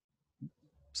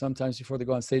 sometimes before they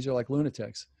go on stage, they're like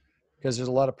lunatics because there's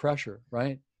a lot of pressure,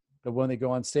 right? But when they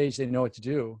go on stage, they know what to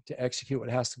do to execute what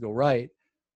has to go right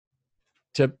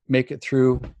to make it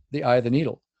through the eye of the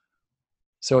needle.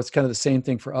 So it's kind of the same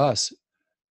thing for us.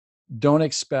 Don't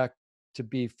expect to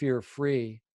be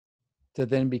fear-free to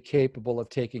then be capable of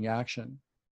taking action.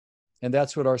 And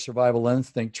that's what our survival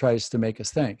instinct tries to make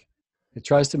us think. It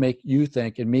tries to make you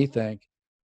think and me think,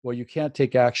 well, you can't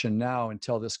take action now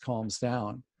until this calms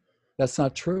down. That's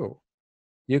not true.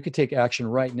 You could take action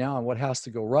right now on what has to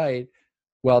go right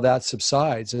while that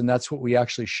subsides. And that's what we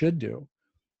actually should do.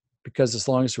 Because as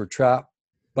long as we're trapped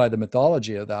by the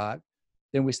mythology of that,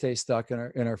 then we stay stuck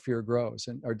and our fear grows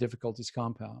and our difficulties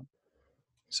compound.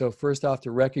 So first off,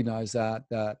 to recognize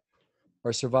that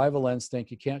our survival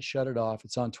instinct, you can't shut it off.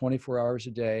 It's on 24 hours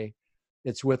a day.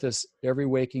 It's with us every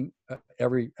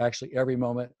every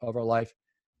moment of our life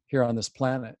here on this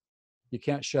planet. You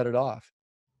can't shut it off.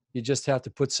 You just have to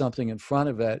put something in front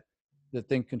of it that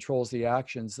then controls the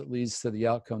actions that leads to the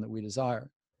outcome that we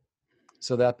desire.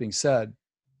 So that being said,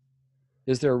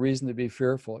 is there a reason to be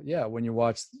fearful? Yeah, when you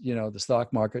watch, the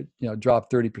stock market, drop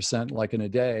 30% like in a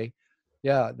day,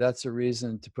 yeah, that's a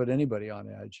reason to put anybody on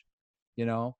edge,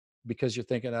 because you're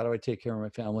thinking, how do I take care of my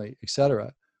family, et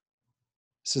cetera.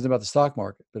 This isn't about the stock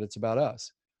market, but it's about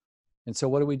us. And so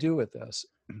what do we do with this?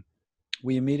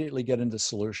 We immediately get into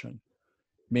solution,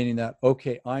 meaning that,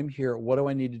 okay, I'm here. What do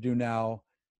I need to do now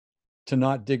to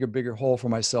not dig a bigger hole for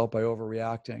myself by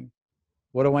overreacting?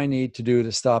 What do I need to do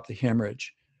to stop the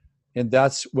hemorrhage? And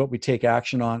that's what we take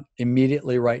action on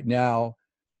immediately right now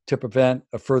to prevent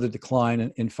a further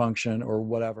decline in function or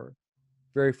whatever.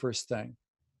 Very first thing.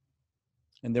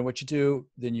 And then what you do,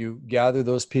 then you gather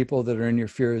those people that are in your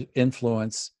fear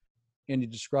influence and you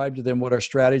describe to them what our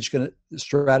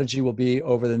strategy will be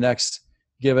over the next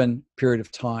given period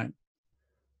of time.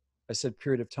 I said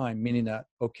period of time, meaning that,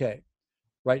 okay,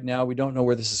 right now we don't know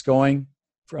where this is going.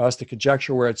 For us to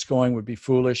conjecture where it's going would be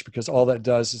foolish because all that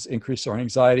does is increase our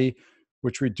anxiety,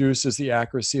 which reduces the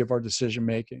accuracy of our decision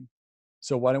making.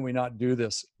 So why don't we not do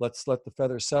this? Let's let the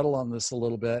feathers settle on this a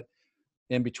little bit.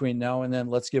 In between now and then,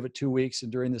 let's give it 2 weeks.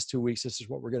 And during this 2 weeks, this is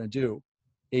what we're going to do.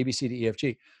 A, B, C, D, E, F,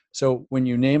 G. So when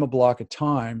you name a block of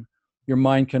time, your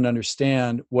mind can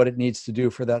understand what it needs to do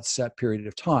for that set period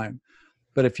of time.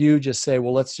 But if you just say,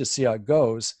 well, let's just see how it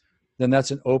goes, then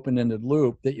that's an open-ended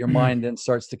loop that your mind then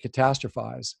starts to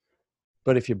catastrophize.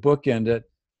 But if you bookend it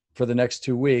for the next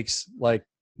 2 weeks, like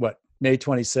May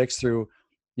 26th through,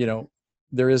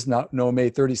 there is no May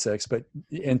 36th, but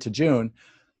into June,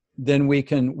 then we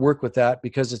can work with that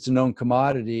because it's a known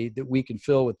commodity that we can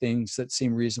fill with things that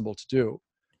seem reasonable to do.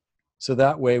 So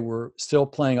that way we're still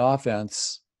playing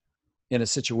offense in a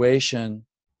situation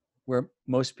where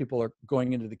most people are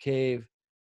going into the cave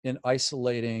and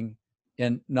isolating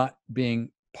and not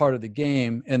being part of the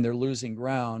game, and they're losing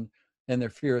ground and their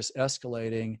fear is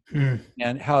escalating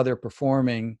and how they're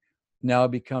performing now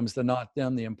becomes the not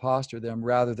them, the imposter them,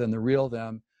 rather than the real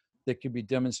them that could be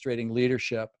demonstrating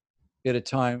leadership at a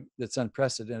time that's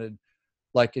unprecedented,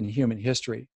 like in human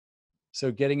history.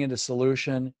 So getting into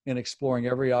solution and exploring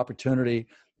every opportunity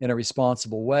in a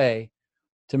responsible way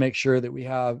to make sure that we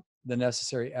have the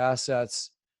necessary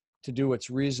assets to do what's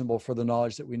reasonable for the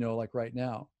knowledge that we know, like right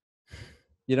now.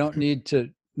 You don't need to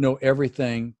know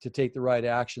everything to take the right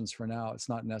actions for now. It's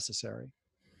not necessary.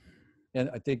 And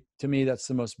I think, to me, that's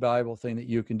the most valuable thing that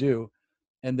you can do.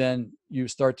 And then you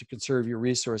start to conserve your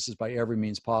resources by every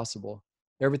means possible.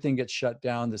 Everything gets shut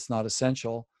down that's not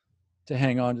essential, to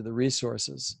hang on to the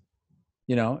resources,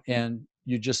 and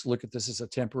you just look at this as a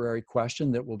temporary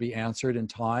question that will be answered in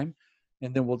time.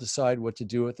 And then we'll decide what to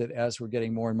do with it as we're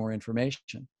getting more and more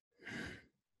information.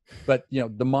 But,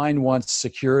 the mind wants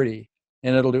security,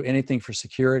 and it'll do anything for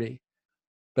security.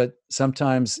 But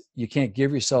sometimes you can't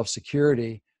give yourself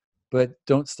security, but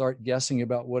don't start guessing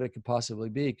about what it could possibly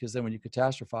be, because then when you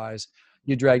catastrophize,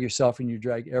 you drag yourself and you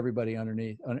drag everybody under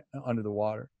the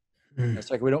water.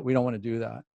 It's like we don't want to do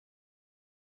that.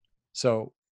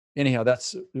 So anyhow,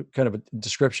 that's kind of a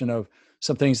description of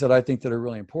some things that I think that are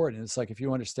really important. It's like, if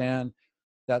you understand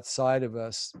that side of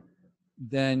us,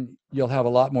 then you'll have a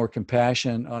lot more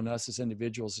compassion on us as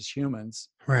individuals, as humans,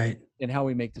 Right. and how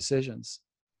we make decisions.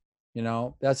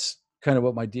 That's kind of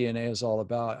what my DNA is all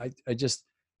about.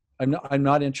 I'm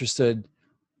not interested.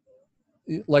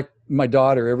 Like my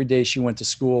daughter, every day she went to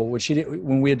school.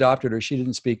 When we adopted her, she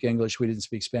didn't speak English. We didn't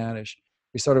speak Spanish.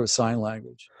 We started with sign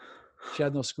language. She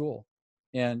had no school,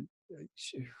 and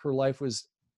her life was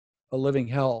a living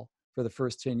hell for the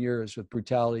first 10 years, with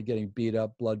brutality, getting beat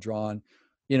up, blood drawn,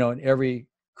 and every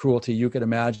cruelty you could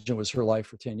imagine was her life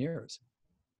for 10 years.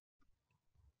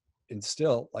 And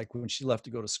still, like, when she left to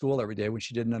go to school every day, when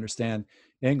she didn't understand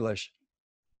English,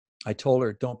 I told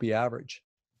her, don't be average.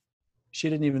 She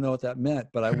didn't even know what that meant,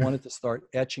 but I wanted to start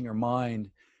etching her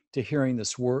mind to hearing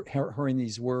hearing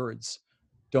these words: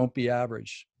 don't be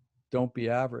average, don't be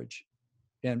average.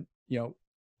 And,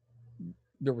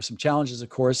 there were some challenges, of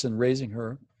course, in raising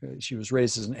her. She was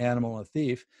raised as an animal and a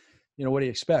thief. What do you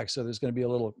expect? So there's going to be a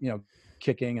little,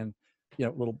 kicking and,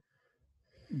 little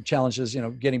challenges,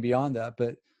 getting beyond that.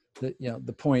 But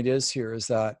the point is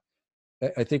that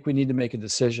I think we need to make a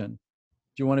decision.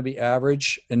 Do you want to be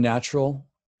average and natural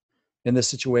in this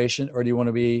situation, or do you want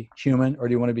to be human, or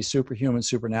do you want to be superhuman,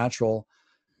 supernatural,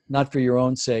 not for your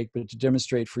own sake, but to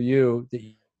demonstrate for you that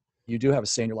you do have a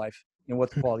say in your life and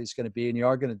what the quality is going to be, and you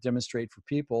are going to demonstrate for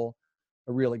people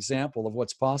a real example of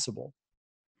what's possible.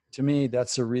 To me,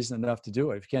 that's a reason enough to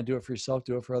do it. If you can't do it for yourself,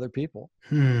 do it for other people,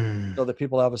 so that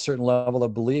people have a certain level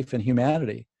of belief in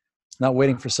humanity, not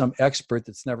waiting for some expert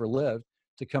that's never lived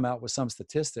to come out with some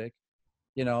statistic,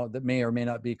 that may or may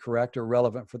not be correct or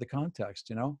relevant for the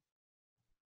context,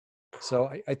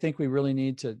 So I think we really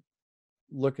need to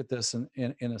look at this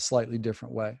in a slightly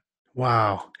different way.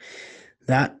 Wow.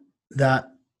 That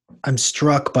I'm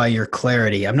struck by your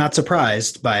clarity. I'm not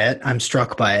surprised by it. I'm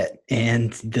struck by it.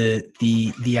 And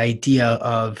the idea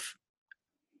of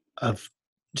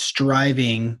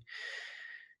striving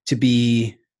to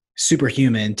be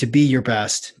superhuman, to be your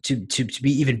best, to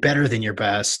be even better than your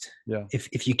best. Yeah.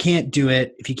 If you can't do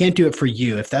it for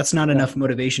you, if that's not enough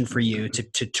motivation for you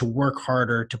to work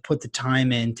harder, to put the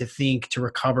time in, to think, to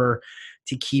recover,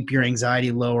 to keep your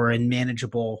anxiety lower and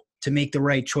manageable, to make the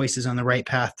right choices on the right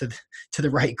path to the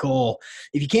right goal.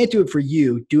 If you can't do it for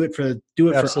you, do it for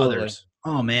others.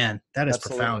 Oh man, that is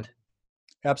profound.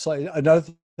 Absolutely. Another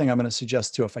thing I'm going to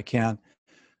suggest too, if I can,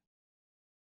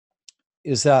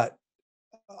 is that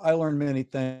I learned many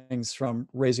things from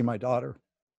raising my daughter.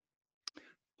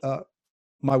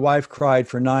 My wife cried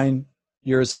for 9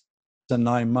 years and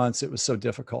 9 months. It was so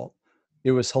difficult.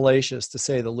 It was hellacious, to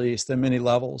say the least, on many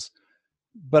levels.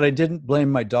 But I didn't blame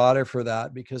my daughter for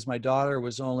that, because my daughter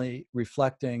was only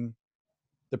reflecting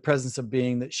the presence of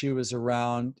being that she was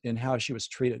around and how she was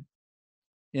treated.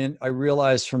 And I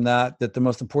realized from that the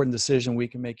most important decision we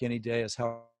can make any day is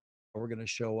how we're going to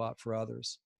show up for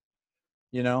others,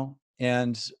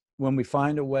 and when we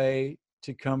find a way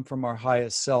to come from our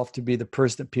highest self to be the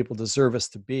person that people deserve us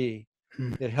to be,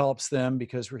 it helps them,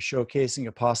 because we're showcasing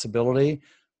a possibility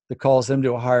that calls them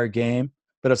to a higher game.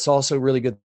 But it's also really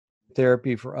good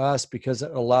therapy for us, because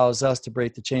it allows us to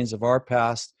break the chains of our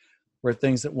past, where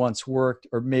things that once worked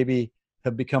or maybe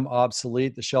have become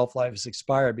obsolete, the shelf life has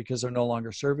expired because they're no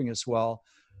longer serving us well.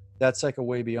 That's like a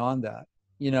way beyond that.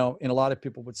 And a lot of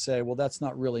people would say, well, that's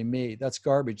not really me. That's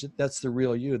garbage. That's the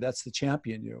real you. That's the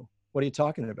champion you. What are you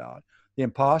talking about? The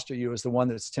imposter you is the one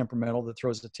that's temperamental, that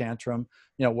throws a tantrum,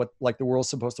 like the world's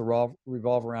supposed to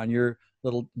revolve around your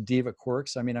little diva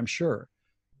quirks. I mean, I'm sure.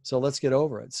 So let's get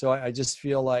over it. So I just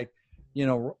feel like,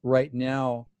 right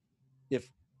now, if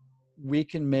we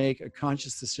can make a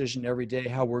conscious decision every day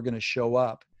how we're going to show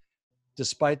up,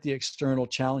 despite the external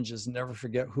challenges, and never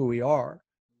forget who we are,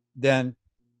 then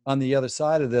on the other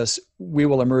side of this, we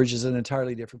will emerge as an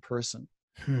entirely different person.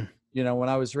 When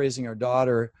I was raising our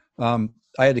daughter, I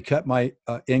had to cut my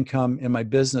income in my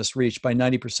business reach by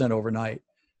 90% overnight,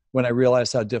 when I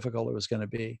realized how difficult it was going to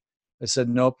be. I said,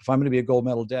 nope, if I'm going to be a gold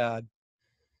medal dad,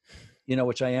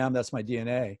 which I am, that's my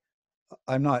DNA.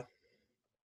 I'm not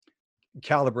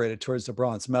calibrated towards the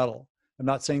bronze medal. I'm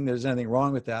not saying there's anything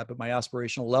wrong with that, but my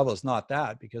aspirational level is not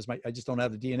that, because I just don't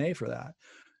have the DNA for that.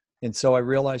 And so I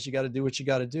realized you got to do what you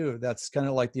got to do. That's kind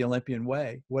of like the Olympian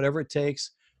way. Whatever it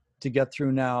takes to get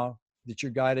through now, that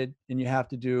you're guided and you have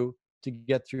to do to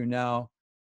get through now,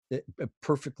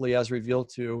 perfectly as revealed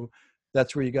to,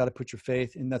 that's where you got to put your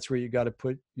faith, and that's where you got to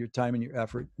put your time and your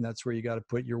effort, and that's where you got to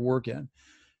put your work in.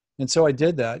 And so I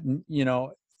did that. And,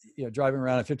 driving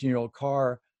around a 15-year-old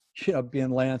car,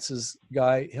 being Lance's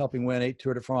guy, helping win 8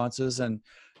 Tour de France's and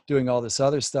doing all this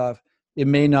other stuff, it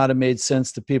may not have made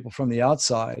sense to people from the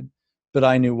outside, but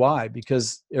I knew why,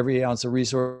 because every ounce of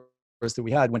resource that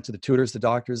we had went to the tutors, the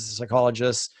doctors, the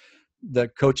psychologists, the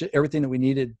coach, everything that we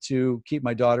needed to keep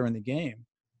my daughter in the game.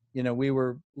 We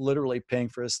were literally paying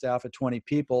for a staff of 20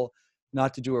 people,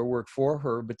 not to do her work for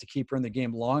her, but to keep her in the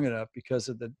game long enough because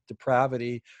of the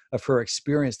depravity of her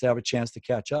experience to have a chance to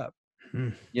catch up.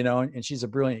 And she's a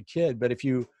brilliant kid, but if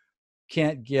you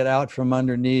can't get out from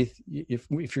underneath,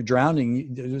 if you're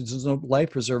drowning, there's no life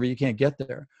preserver, you can't get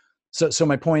there. So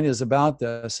my point is about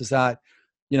this is that,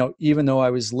 even though I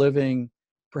was living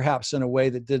perhaps in a way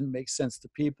that didn't make sense to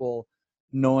people,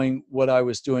 knowing what I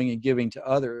was doing and giving to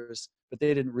others, but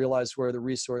they didn't realize where the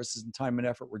resources and time and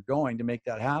effort were going to make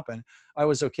that happen, I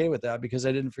was okay with that because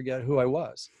I didn't forget who I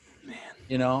was.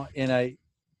 Man. And I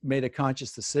made a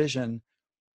conscious decision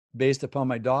based upon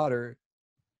my daughter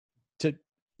to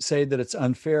say that it's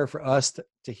unfair for us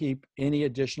to heap any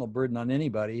additional burden on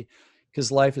anybody, because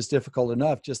life is difficult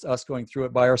enough just us going through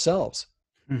it by ourselves.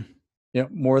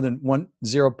 More than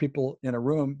 0 people in a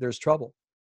room, there's trouble.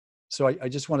 So I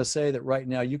just want to say that right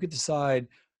now you could decide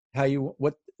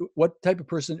what type of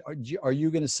person are you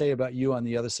going to say about you on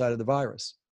the other side of the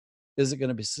virus? Is it going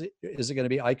to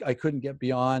be I couldn't get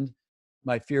beyond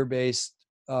my fear-based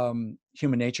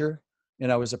human nature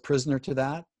and I was a prisoner to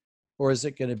that? Or is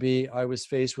it going to be I was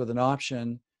faced with an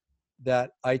option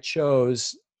that I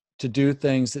chose to do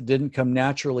things that didn't come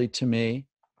naturally to me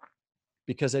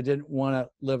because I didn't want to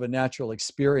live a natural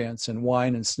experience and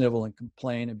whine and snivel and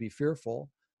complain and be fearful.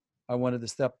 I wanted to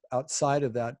step outside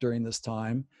of that during this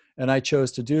time, and I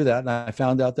chose to do that, and I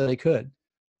found out that I could.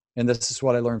 And this is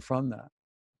what I learned from that.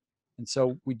 And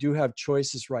so we do have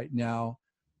choices right now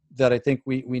that I think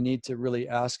we need to really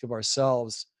ask of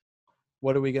ourselves,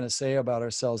 what are we going to say about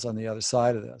ourselves on the other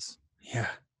side of this? Yeah.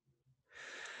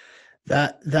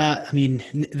 That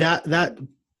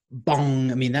bong,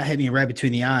 that hit me right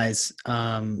between the eyes.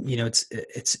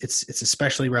 It's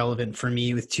especially relevant for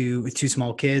me with two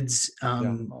small kids. Oh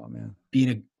man.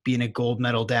 Being a gold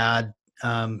medal dad,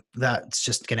 that's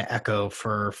just going to echo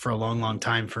for a long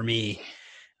time for me.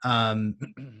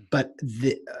 But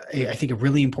I think a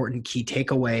really important key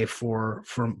takeaway for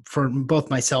both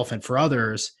myself and for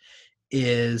others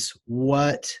is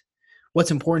what's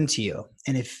important to you,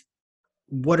 and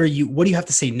what do you have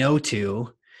to say no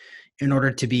to in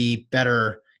order to be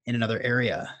better in another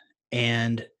area.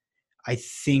 And I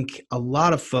think a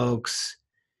lot of folks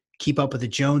keep up with the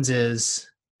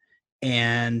Joneses,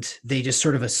 and they just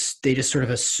sort of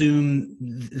assume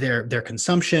their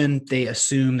consumption, they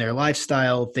assume their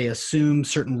lifestyle, they assume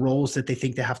certain roles that they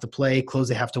think they have to play, clothes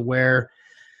they have to wear.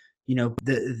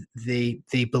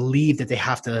 They believe that they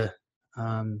have to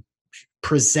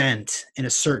present in a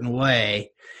certain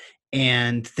way,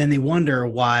 and then they wonder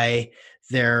why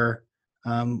their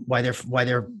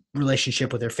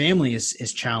relationship with their family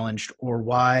is challenged, or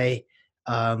why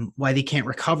they can't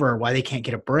recover, why they can't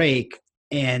get a break.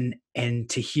 And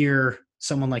to hear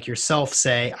someone like yourself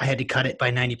say, I had to cut it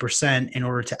by 90% in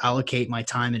order to allocate my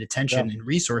time and attention and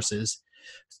resources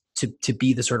to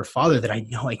be the sort of father that I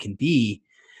know I can be,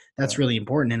 that's really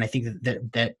important. And I think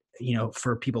that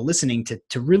for people listening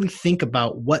to really think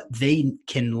about what they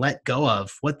can let go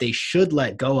of, what they should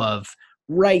let go of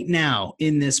right now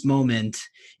in this moment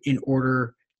in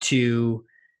order to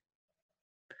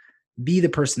be the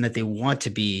person that they want to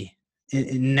be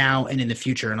in now and in the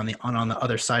future, and on the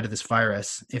other side of this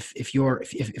virus. If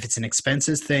it's an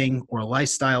expenses thing or a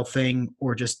lifestyle thing,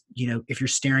 or just, if you're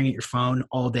staring at your phone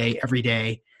all day, every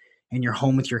day, and you're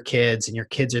home with your kids and your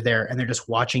kids are there and they're just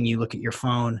watching you look at your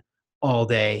phone all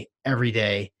day, every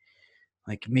day,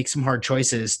 like, make some hard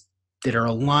choices that are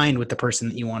aligned with the person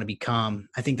that you want to become.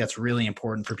 I think that's really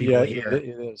important for people to hear. It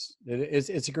is.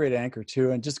 It's a great anchor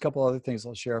too. And just a couple other things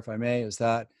I'll share, if I may, is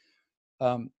that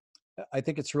I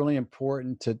think it's really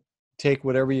important to take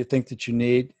whatever you think that you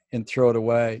need and throw it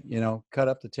away. Cut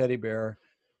up the teddy bear,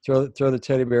 throw the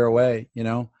teddy bear away.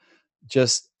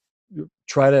 Just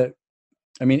try to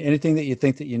I mean, anything that you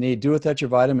think that you need, do without your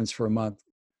vitamins for a month.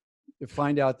 You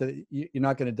find out that you're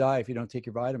not going to die if you don't take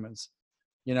your vitamins,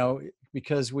 you know,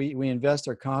 because we invest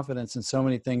our confidence in so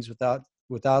many things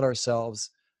without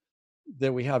ourselves,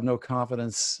 that we have no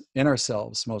confidence in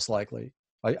ourselves, most likely.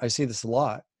 I see this a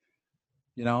lot,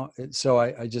 you know. So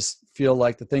I just feel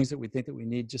like the things that we think that we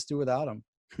need, just do without them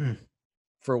Hmm.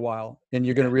 for a while, and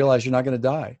you're going to realize you're not going to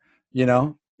die, you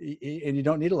know. And you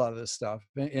don't need a lot of this stuff.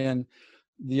 And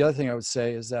the other thing I would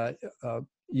say is that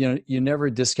you know, you never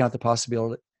discount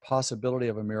the possibility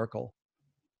of a miracle.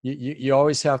 You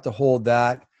always have to hold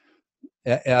that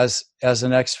as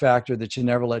an X factor that you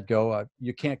never let go of.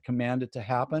 You can't command it to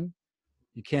happen.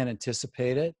 You can't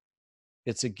anticipate it.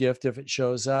 It's a gift if it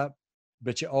shows up,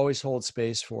 but you always hold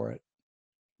space for it,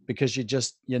 because you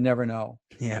never know.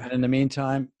 Yeah. And in the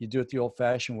meantime, you do it the old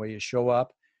fashioned way. You show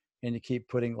up and you keep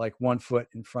putting like one foot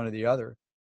in front of the other.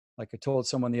 Like I told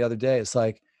someone the other day, it's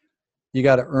like, you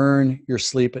got to earn your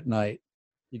sleep at night.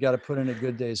 You got to put in a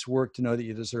good day's work to know that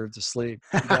you deserve to sleep.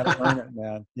 You got to earn it,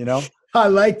 man. You know? I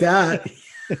like that.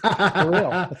 For real.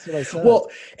 That's what I said. Well,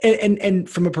 and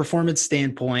from a performance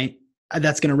standpoint,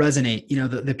 that's going to resonate. You know,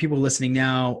 the people listening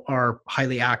now are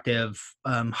highly active,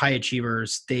 high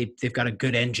achievers. They've got a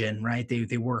good engine, right?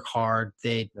 They work hard.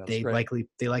 That's great.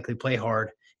 They likely play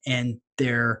hard, and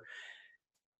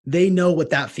they know what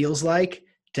that feels like,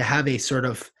 to have a sort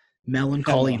of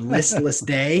melancholy, listless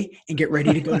day and get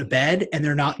ready to go to bed, and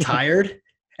they're not tired.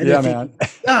 And Yeah, they're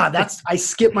thinking, I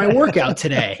skipped my workout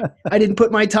today. I didn't put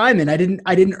my time in. I didn't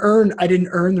earn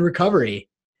the recovery.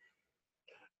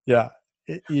 Yeah.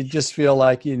 You just feel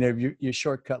like, you know, you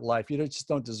shortcut life. You just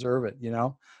don't deserve it, you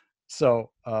know?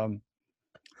 So,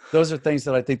 those are things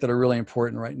that I think that are really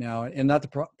important right now, and not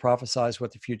to prophesize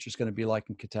what the future is going to be like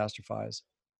and catastrophize,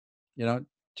 you know,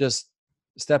 just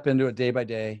step into it day by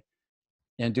day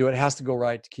and do it. It has to go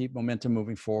right to keep momentum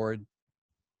moving forward.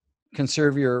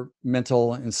 Conserve your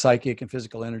mental and psychic and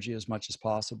physical energy as much as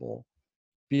possible.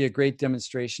 Be a great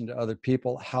demonstration to other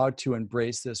people how to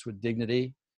embrace this with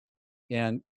dignity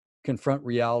and confront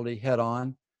reality head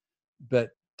on, but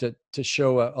to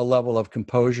show a level of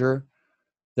composure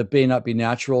that may not be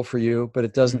natural for you, but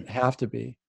it doesn't have to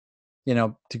be. You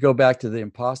know, to go back to the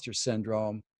imposter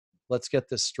syndrome, let's get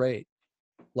this straight.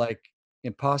 Like,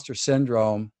 imposter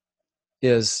syndrome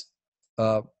is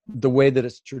the way that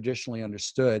it's traditionally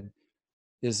understood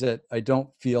is that I don't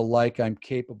feel like I'm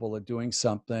capable of doing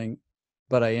something,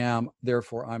 but I am,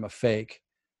 therefore I'm a fake.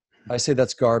 I say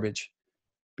that's garbage,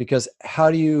 because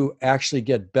how do you actually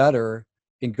get better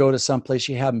and go to some place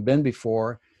you haven't been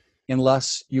before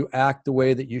unless you act the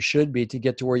way that you should be to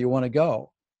get to where you want to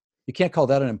go? You can't call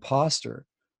that an imposter.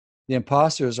 The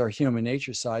imposter is our human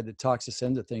nature side that talks us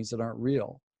into things that aren't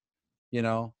real. You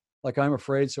know, like, I'm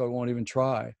afraid, so I won't even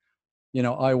try. You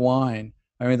know, I whine.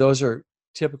 I mean, those are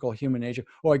typical human nature.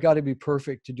 Oh, I got to be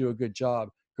perfect to do a good job.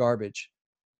 Garbage.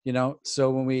 You know, so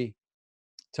when we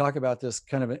talk about this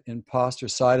kind of imposter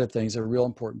side of things, a real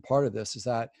important part of this is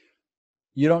that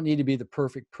you don't need to be the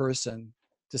perfect person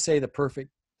to say the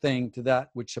perfect thing to that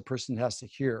which a person has to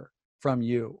hear from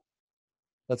you.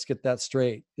 Let's get that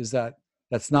straight. Is that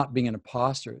that's not being an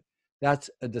imposter. That's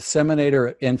a disseminator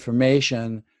of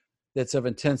information that's of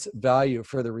intense value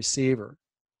for the receiver.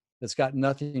 That's got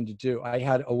nothing to do. I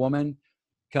had a woman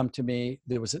come to me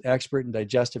that was an expert in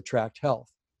digestive tract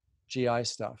health, GI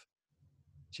stuff.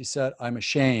 She said, I'm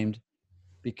ashamed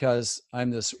because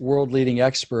I'm this world leading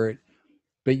expert,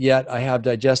 but yet I have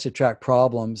digestive tract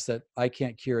problems that I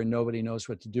can't cure and nobody knows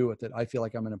what to do with it. I feel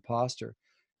like I'm an imposter.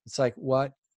 It's like,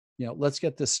 what? You know, let's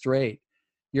get this straight.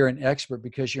 You're an expert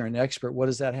because you're an expert. What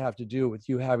does that have to do with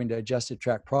you having digestive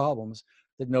tract problems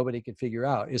that nobody can figure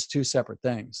out? It's two separate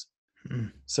things.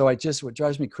 So what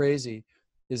drives me crazy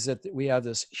is that we have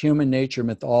this human nature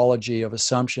mythology of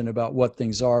assumption about what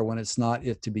things are when it's not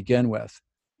it to begin with.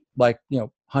 Like, you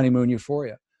know, honeymoon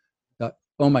euphoria.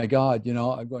 Oh my God, you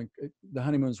know, I'm going, the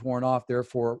honeymoon's worn off,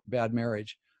 therefore bad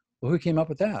marriage. Well, who came up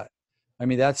with that? I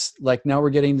mean, that's like, now we're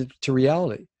getting to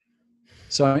reality.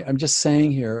 So I'm just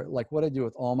saying here, like, what I do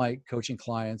with all my coaching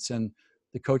clients and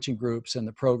the coaching groups and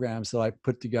the programs that I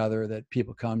put together that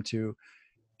people come to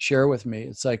share with me.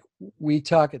 It's like, we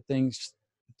talk at things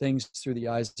through the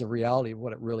eyes of reality of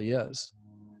what it really is,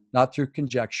 not through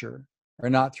conjecture or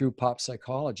not through pop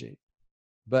psychology,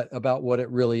 but about what it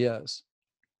really is.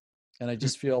 And I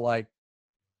just feel like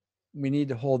we need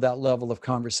to hold that level of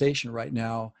conversation right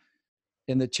now.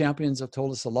 And the champions have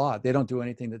told us a lot. They don't do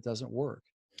anything that doesn't work.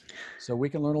 So we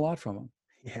can learn a lot from them.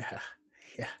 Yeah.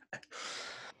 Yeah.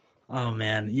 Oh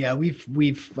man, yeah, we've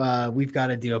got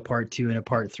to do a part 2 and a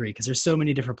part 3 because there's so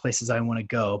many different places I want to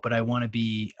go, but I want to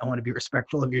be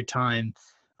respectful of your time.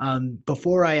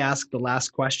 Before I ask the last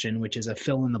question, which is a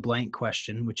fill in the blank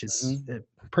question, which is Mhm.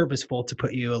 purposeful to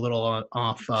put you a little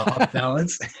off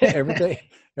balance. Everything,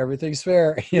 everything's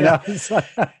fair, you Yeah, know. So,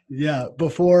 yeah.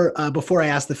 Before I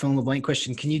ask the fill in the blank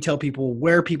question, can you tell people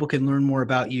where people can learn more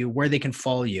about you, where they can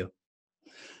follow you?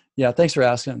 yeah, thanks for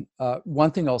asking.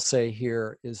 One thing I'll say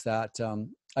here is that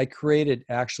I created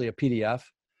actually a PDF,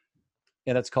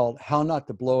 and it's called "How Not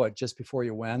to Blow It Just Before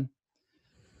You Win."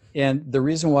 And the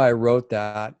reason why I wrote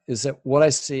that is that what I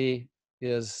see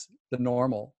is the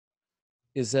normal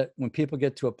is that when people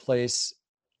get to a place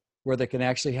where they can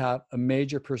actually have a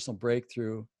major personal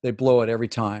breakthrough, they blow it every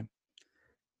time.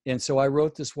 And so I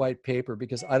wrote this white paper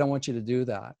because I don't want you to do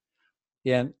that.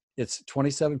 And it's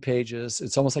 27 pages.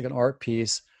 It's almost like an art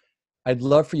piece. I'd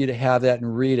love for you to have that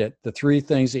and read it. The 3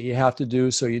 things that you have to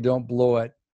do so you don't blow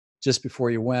it just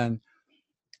before you win.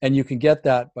 And you can get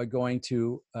that by going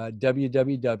to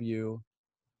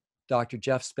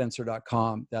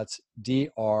www.drjeffspencer.com. That's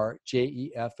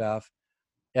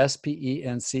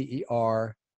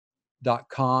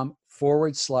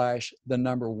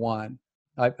drjeffspencer.com/1.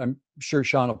 I'm sure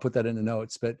Sean will put that in the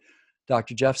notes, but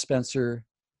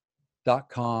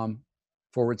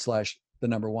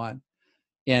drjeffspencer.com/1.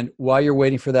 And while you're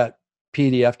waiting for that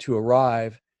PDF to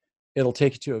arrive, it'll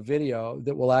take you to a video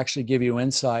that will actually give you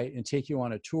insight and take you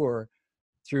on a tour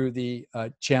through the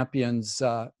champions,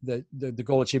 the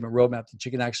goal achievement roadmap that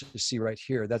you can actually see right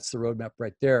here. That's the roadmap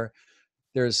right there.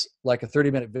 There's like a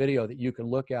 30-minute video that you can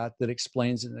look at that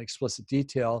explains in explicit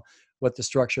detail what the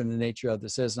structure and the nature of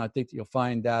this is. And I think that you'll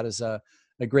find that as a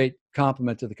great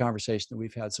complement to the conversation that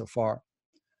we've had so far.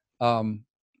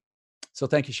 So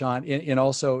thank you, Sean. And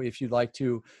also, if you'd like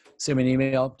to send me an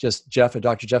email, just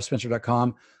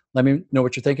jeff@drjeffspencer.com. Let me know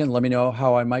what you're thinking. Let me know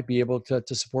how I might be able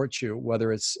to support you,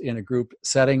 whether it's in a group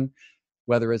setting,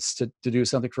 whether it's to do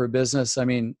something for a business. I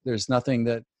mean, there's nothing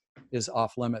that is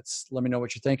off limits. Let me know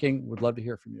what you're thinking. Would love to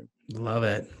hear from you. Love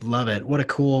it. Love it. What a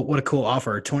cool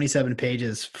offer. 27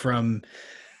 pages from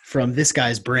this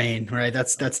guy's brain, right?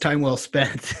 That's time well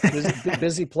spent.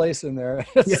 Busy place in there.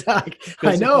 Yeah, I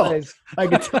Busy know. place. I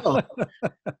could tell.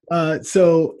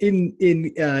 So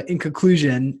in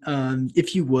conclusion,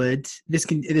 if you would, this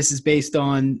is based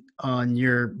on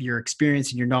your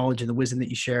experience and your knowledge and the wisdom that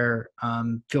you share.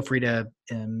 Feel free to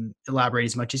elaborate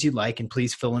as much as you'd like, and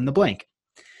please fill in the blank.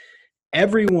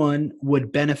 Everyone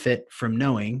would benefit from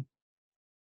knowing.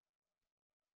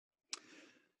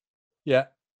 Yeah.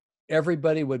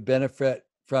 Everybody would benefit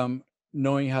from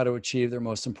knowing how to achieve their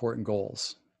most important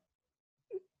goals.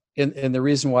 And the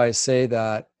reason why I say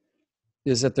that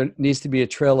is that there needs to be a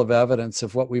trail of evidence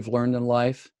of what we've learned in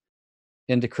life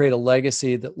and to create a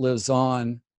legacy that lives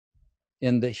on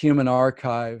in the human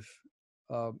archive,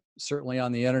 certainly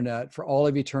on the internet, for all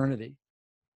of eternity.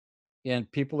 And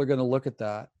people are going to look at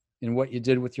that and what you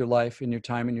did with your life and your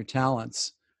time and your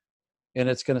talents. And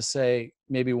it's going to say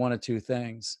maybe one of 2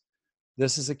 things.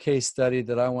 This is a case study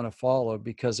that I want to follow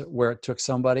because where it took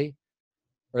somebody,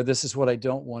 or this is what I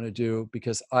don't want to do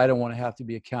because I don't want to have to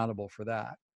be accountable for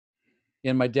that.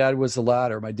 And my dad was the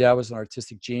latter. My dad was an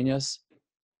artistic genius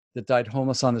that died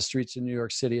homeless on the streets of New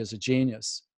York City as a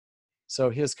genius. So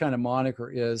his kind of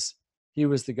moniker is he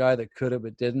was the guy that could have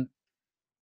but didn't.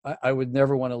 I would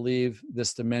never want to leave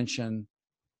this dimension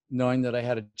knowing that I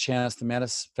had a chance to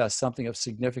manifest something of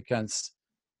significance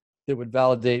that would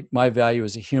validate my value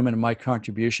as a human and my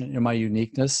contribution and my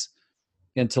uniqueness,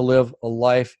 and to live a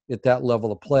life at that level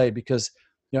of play. Because,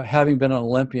 having been an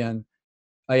Olympian,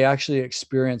 I actually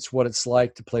experienced what it's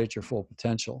like to play at your full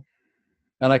potential.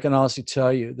 And I can honestly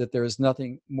tell you that there is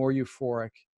nothing more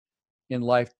euphoric in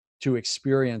life to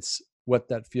experience what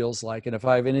that feels like. And if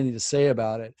I have anything to say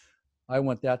about it, I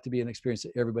want that to be an experience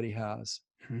that everybody has.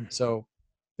 So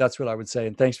that's what I would say.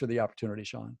 And thanks for the opportunity,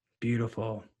 Sean.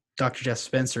 Beautiful. Dr. Jeff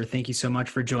Spencer, thank you so much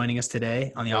for joining us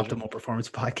today on the Pleasure. Optimal Performance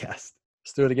Podcast.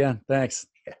 Let's do it again. Thanks.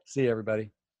 Yeah. See you, everybody.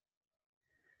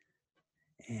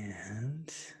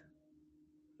 And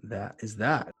that is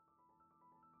that.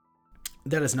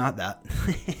 That is not that.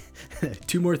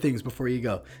 2 more things before you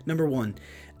go. Number 1,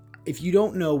 if you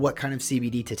don't know what kind of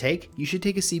CBD to take, you should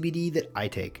take a CBD that I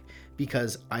take,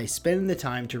 because I spend the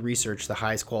time to research the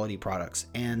highest quality products,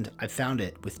 and I found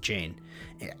it with Jane.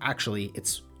 Actually,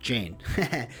 it's Jane.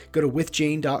 Go to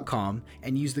withjane.com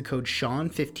and use the code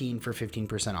Sean15 for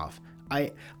 15% off.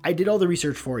 I did all the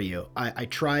research for you. I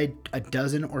tried a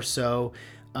dozen or so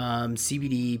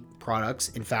CBD products.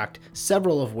 In fact,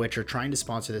 several of which are trying to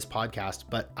sponsor this podcast,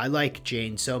 but I like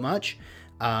Jane so much.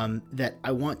 that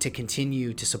I want to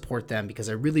continue to support them because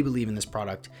I really believe in this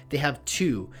product. They have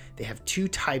two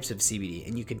types of CBD,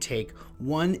 and you can take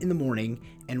one in the morning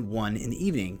and one in the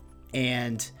evening.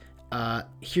 And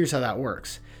here's how that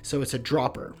works. So it's a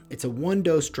dropper. It's a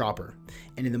 1-dose dropper.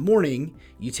 And in the morning,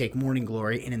 you take Morning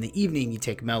Glory, and in the evening, you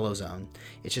take Mellow Zone.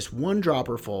 It's just one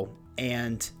dropper full,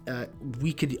 and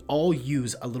we could all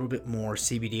use a little bit more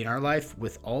CBD in our life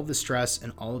with all the stress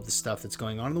and all of the stuff that's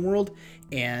going on in the world.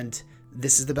 And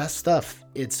this is the best stuff.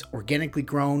 It's organically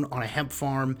grown on a hemp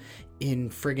farm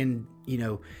in friggin',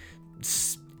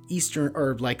 eastern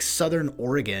or like southern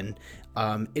Oregon.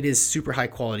 It is super high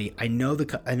quality. I know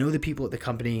the people at the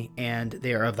company, and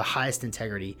they are of the highest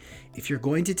integrity. If you're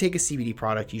going to take a CBD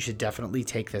product, you should definitely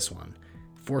take this one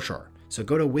for sure. So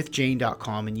go to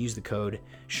withjane.com and use the code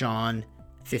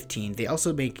Sean15. They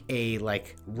also make a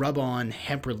like rub-on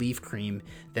hemp relief cream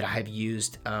that I have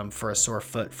used for a sore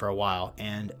foot for a while,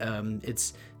 and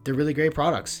they're really great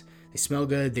products. They smell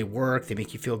good, they work, they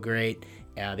make you feel great,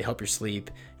 they help your sleep.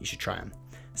 You should try them.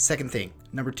 Second thing,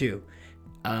 number 2.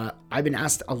 I've been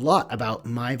asked a lot about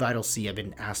My Vital C. I've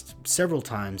been asked several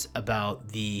times about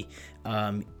the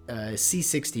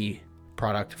C60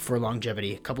 product for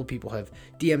longevity. A couple people have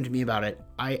DM'd me about it.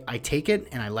 I take it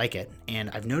and I like it, and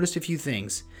I've noticed a few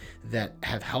things that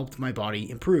have helped my body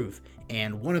improve,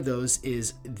 and one of those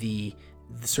is the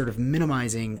sort of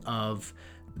minimizing of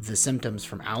the symptoms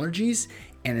from allergies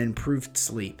and improved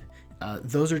sleep.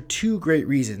 Those are 2 great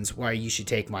reasons why you should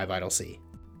take My Vital C.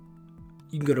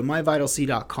 You can go to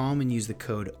myvitalc.com and use the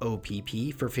code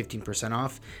OPP for 15%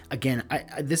 off. Again,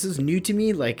 this is new to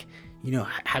me, like,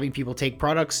 having people take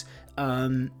products.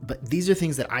 But these are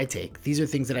things that I take. These are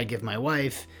things that I give my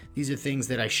wife. These are things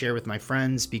that I share with my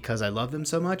friends because I love them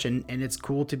so much. And it's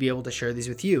cool to be able to share these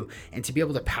with you and to be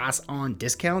able to pass on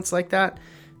discounts like that.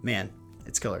 Man,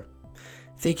 it's killer.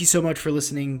 Thank you so much for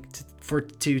listening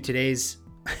to today's.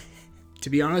 To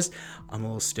be honest, I'm a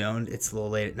little stoned. It's a little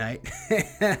late at night.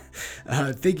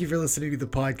 Thank you for listening to the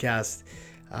podcast.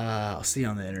 I'll see you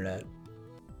on the internet.